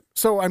over yet.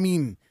 So, I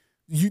mean,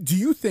 do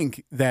you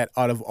think that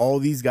out of all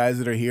these guys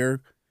that are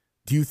here,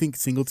 do you think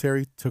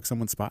Singletary took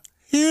someone's spot?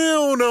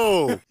 Hell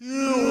no.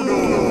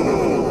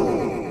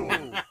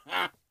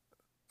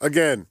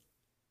 Again,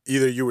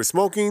 either you were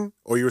smoking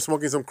or you were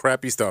smoking some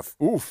crappy stuff.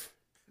 Oof.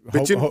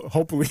 But you-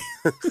 Hopefully.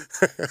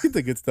 Get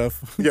the good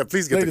stuff. Yeah,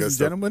 please get the Ladies good and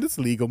stuff. gentlemen, it's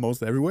legal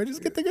most everywhere.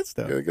 Just get the good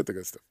stuff. Yeah, get the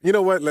good stuff. You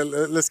know what?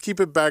 Let's keep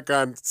it back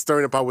on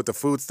stirring the pot with the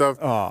food stuff.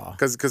 Aw.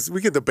 Because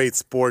we can debate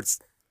sports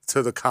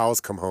till the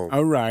cows come home.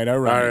 All right. All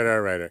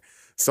right.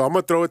 So I'm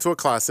gonna throw it to a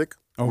classic.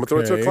 I'm gonna throw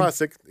it to a Okay.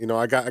 classic. You know,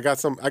 I got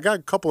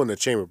a couple in the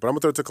chamber, but I'm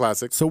gonna throw it to a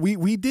classic. So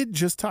we did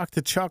just talk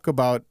to Chuck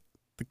about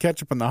the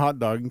ketchup and the hot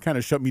dog and kind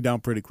of shut me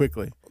down pretty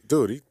quickly.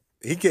 Dude,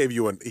 he gave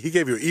you an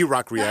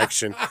E-Rock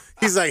reaction.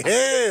 He's like,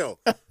 hell,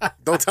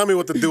 don't tell me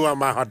what to do on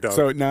my hot dog.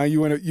 So now you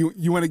want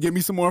to give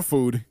me some more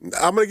food?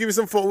 I'm gonna give you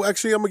some food.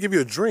 Actually, I'm gonna give you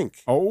a drink.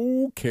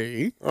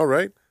 Okay. All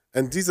right.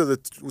 And these are the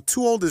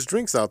two oldest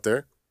drinks out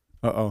there.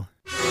 Uh-oh.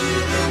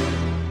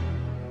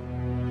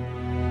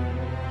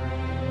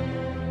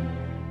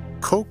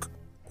 Coke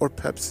or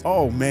Pepsi?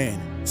 Oh,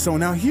 man. So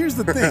now here's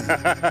the thing.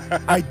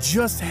 I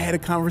just had a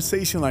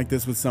conversation like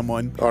this with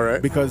someone. All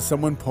right. Because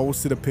someone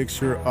posted a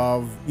picture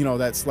of,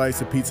 that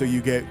slice of pizza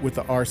you get with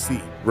the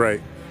RC. Right.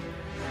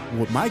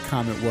 What my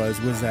comment was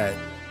that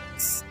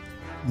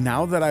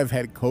now that I've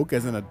had Coke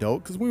as an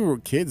adult, because when we were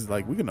kids,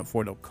 like, we couldn't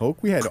afford no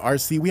Coke. We had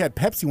RC. We had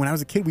Pepsi. When I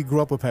was a kid, we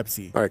grew up with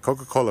Pepsi. All right,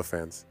 Coca-Cola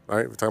fans. All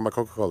right, we're talking about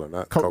Coca-Cola,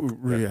 not Coke.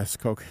 Yeah. Yes,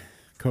 Coke.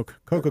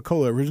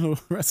 Coca-Cola, original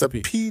It's a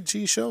recipe.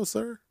 PG show,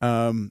 sir.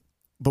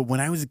 But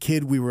when I was a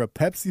kid, we were a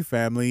Pepsi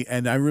family,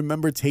 and I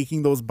remember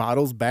taking those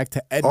bottles back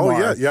to Edmar. Oh,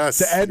 yeah, yes.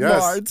 To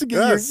Edmar to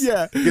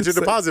get Get your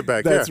deposit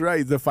back, That's yeah.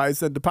 right, the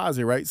 5-cent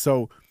deposit, right?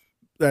 So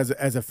as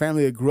a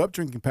family that grew up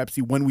drinking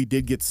Pepsi, when we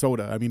did get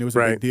soda, I mean, it was a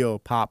Right. big deal.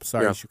 Pop,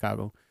 sorry, Yeah.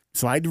 Chicago.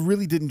 So I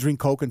really didn't drink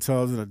Coke until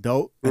I was an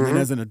adult. And Mm-hmm.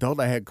 then as an adult,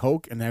 I had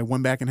Coke, and I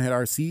went back and had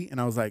RC,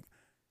 and I was like,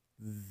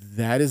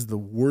 that is the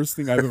worst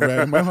thing I've ever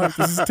had in my life.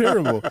 This is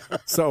terrible.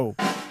 So...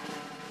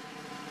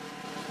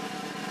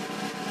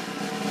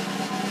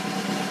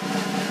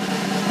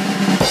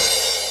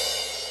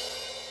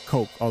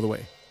 Coke all the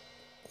way,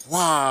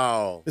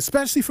 Wow.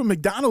 especially from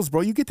McDonald's,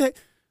 bro. You get that?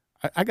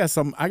 I got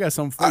some for you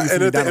from And the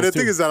McDonald's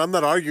thing too. is that I'm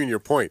not arguing your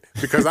point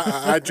because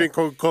I drink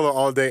Coca-Cola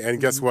all day, and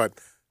guess what?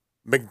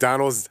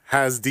 McDonald's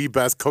has the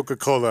best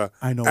Coca-Cola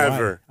I know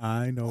ever. why.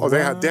 I know. Oh,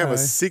 they have why. a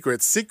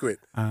secret.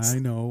 I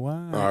know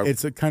why.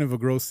 It's a kind of a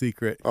gross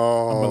secret.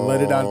 Oh. I'm gonna let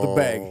it out of the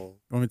bag. I'm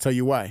gonna tell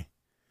you why.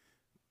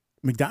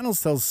 McDonald's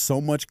sells so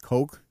much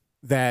Coke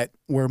that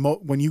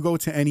when you go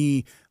to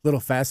any little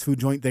fast food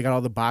joint, they got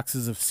all the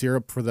boxes of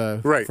syrup for the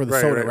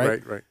soda,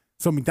 right?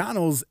 So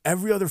McDonald's,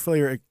 every other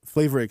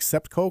flavor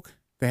except Coke,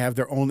 they have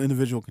their own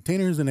individual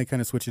containers and they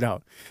kind of switch it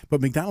out. But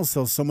McDonald's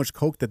sells so much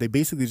Coke that they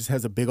basically just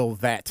has a big old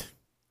vat,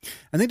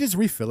 and they just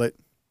refill it.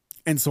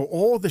 And so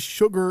all the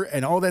sugar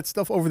and all that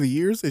stuff over the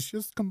years is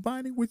just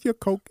combining with your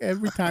Coke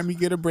every time you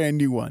get a brand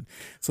new one.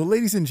 So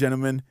ladies and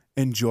gentlemen,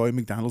 enjoy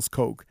McDonald's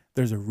Coke.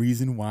 There's a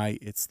reason why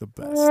it's the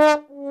best.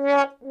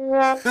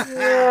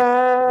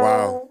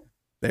 Wow.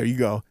 There you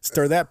go.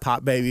 Stir that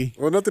pot, baby.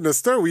 Well, nothing to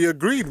stir. We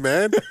agreed,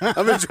 man.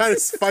 I've been trying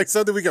to find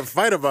something we can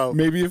fight about.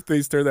 Maybe if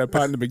they stir that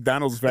pot in the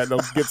McDonald's vat, they'll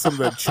get some of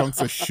the chunks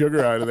of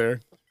sugar out of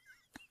there.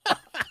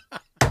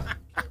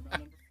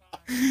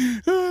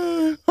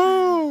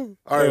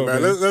 All right, Oh,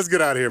 man. man. Let's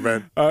get out of here,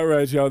 man. All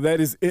right, y'all.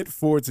 That is it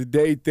for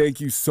today.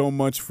 Thank you so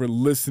much for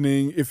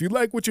listening. If you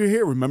like what you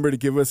hear, remember to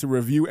give us a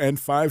review and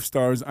 5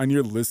 stars on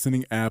your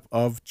listening app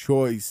of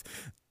choice.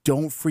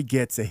 Don't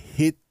forget to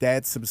hit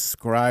that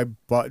subscribe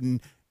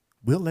button.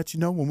 We'll let you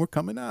know when we're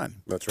coming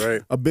on. That's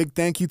right. A big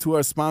thank you to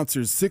our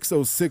sponsors,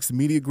 606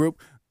 Media Group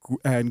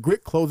and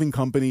Grit Clothing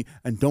Company.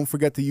 And don't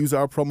forget to use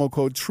our promo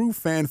code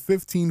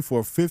TrueFan15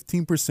 for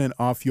 15%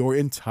 off your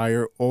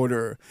entire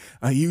order.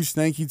 A huge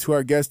thank you to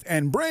our guest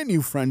and brand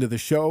new friend of the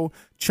show,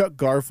 Chuck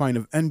Garfien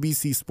of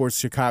NBC Sports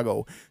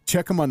Chicago.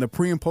 Check him on the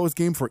pre and post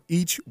game for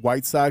each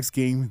White Sox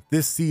game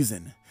this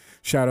season.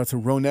 Shout out to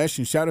Ronesh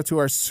and shout out to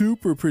our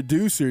super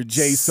producer,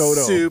 Jay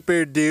Soto.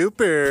 Super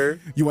duper.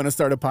 You want to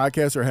start a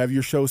podcast or have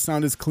your show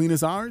sound as clean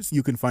as ours?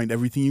 You can find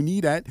everything you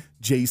need at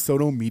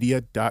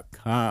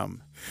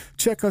jsotomedia.com.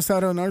 Check us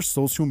out on our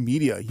social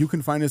media. You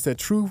can find us at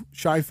True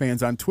Chi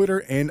Fans on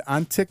Twitter and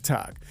on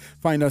TikTok.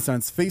 Find us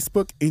on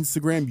Facebook,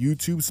 Instagram,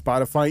 YouTube,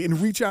 Spotify,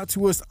 and reach out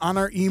to us on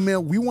our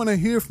email. We want to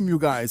hear from you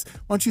guys.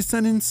 Why don't you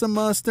send in some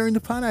stirring the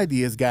pot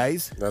ideas,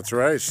 guys? That's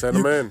right. Send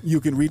them in. You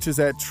can reach us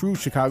at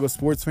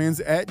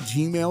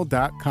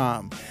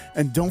truechicagosportsfans@gmail.com.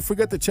 And don't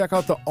forget to check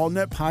out the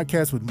AllNet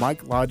podcast with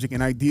Mike, Logic,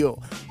 and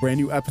Ideal. Brand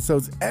new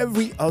episodes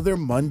every other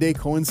Monday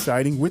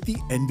coinciding with the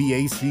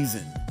NBA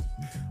season.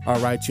 All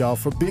right, y'all.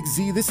 For Big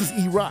Z, this is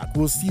E-Rock.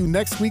 We'll see you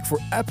next week for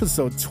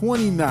episode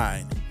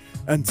 29.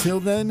 Until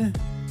then,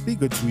 be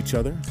good to each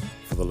other.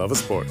 For the love of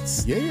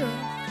sports. Yeah.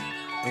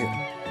 Hey,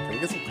 can we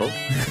get some Coke?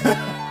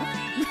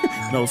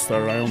 No,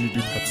 sir. I only do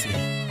Pepsi.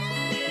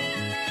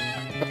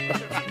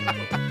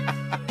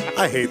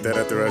 I hate that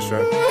at the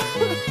restaurant.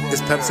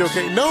 Is Pepsi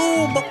okay?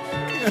 No,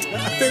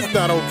 that's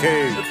not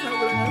okay. That's not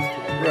what I asked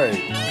for. Right.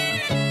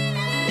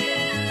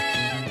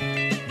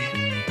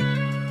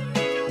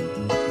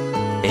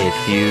 A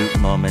few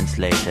moments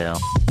later.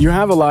 You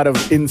have a lot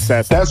of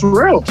incest. That's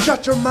real.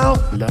 Shut your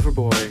mouth. Lover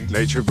boy.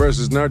 Nature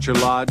versus nurture,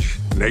 Lodge.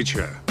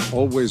 Nature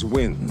always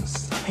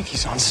wins. I think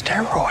he's on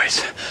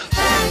steroids.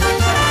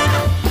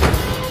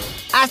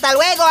 Hasta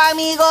luego,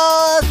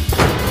 amigos.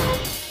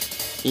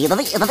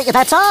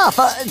 That's all.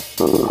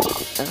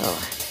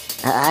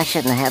 I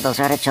shouldn't have those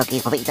artichoke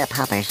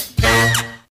poppers.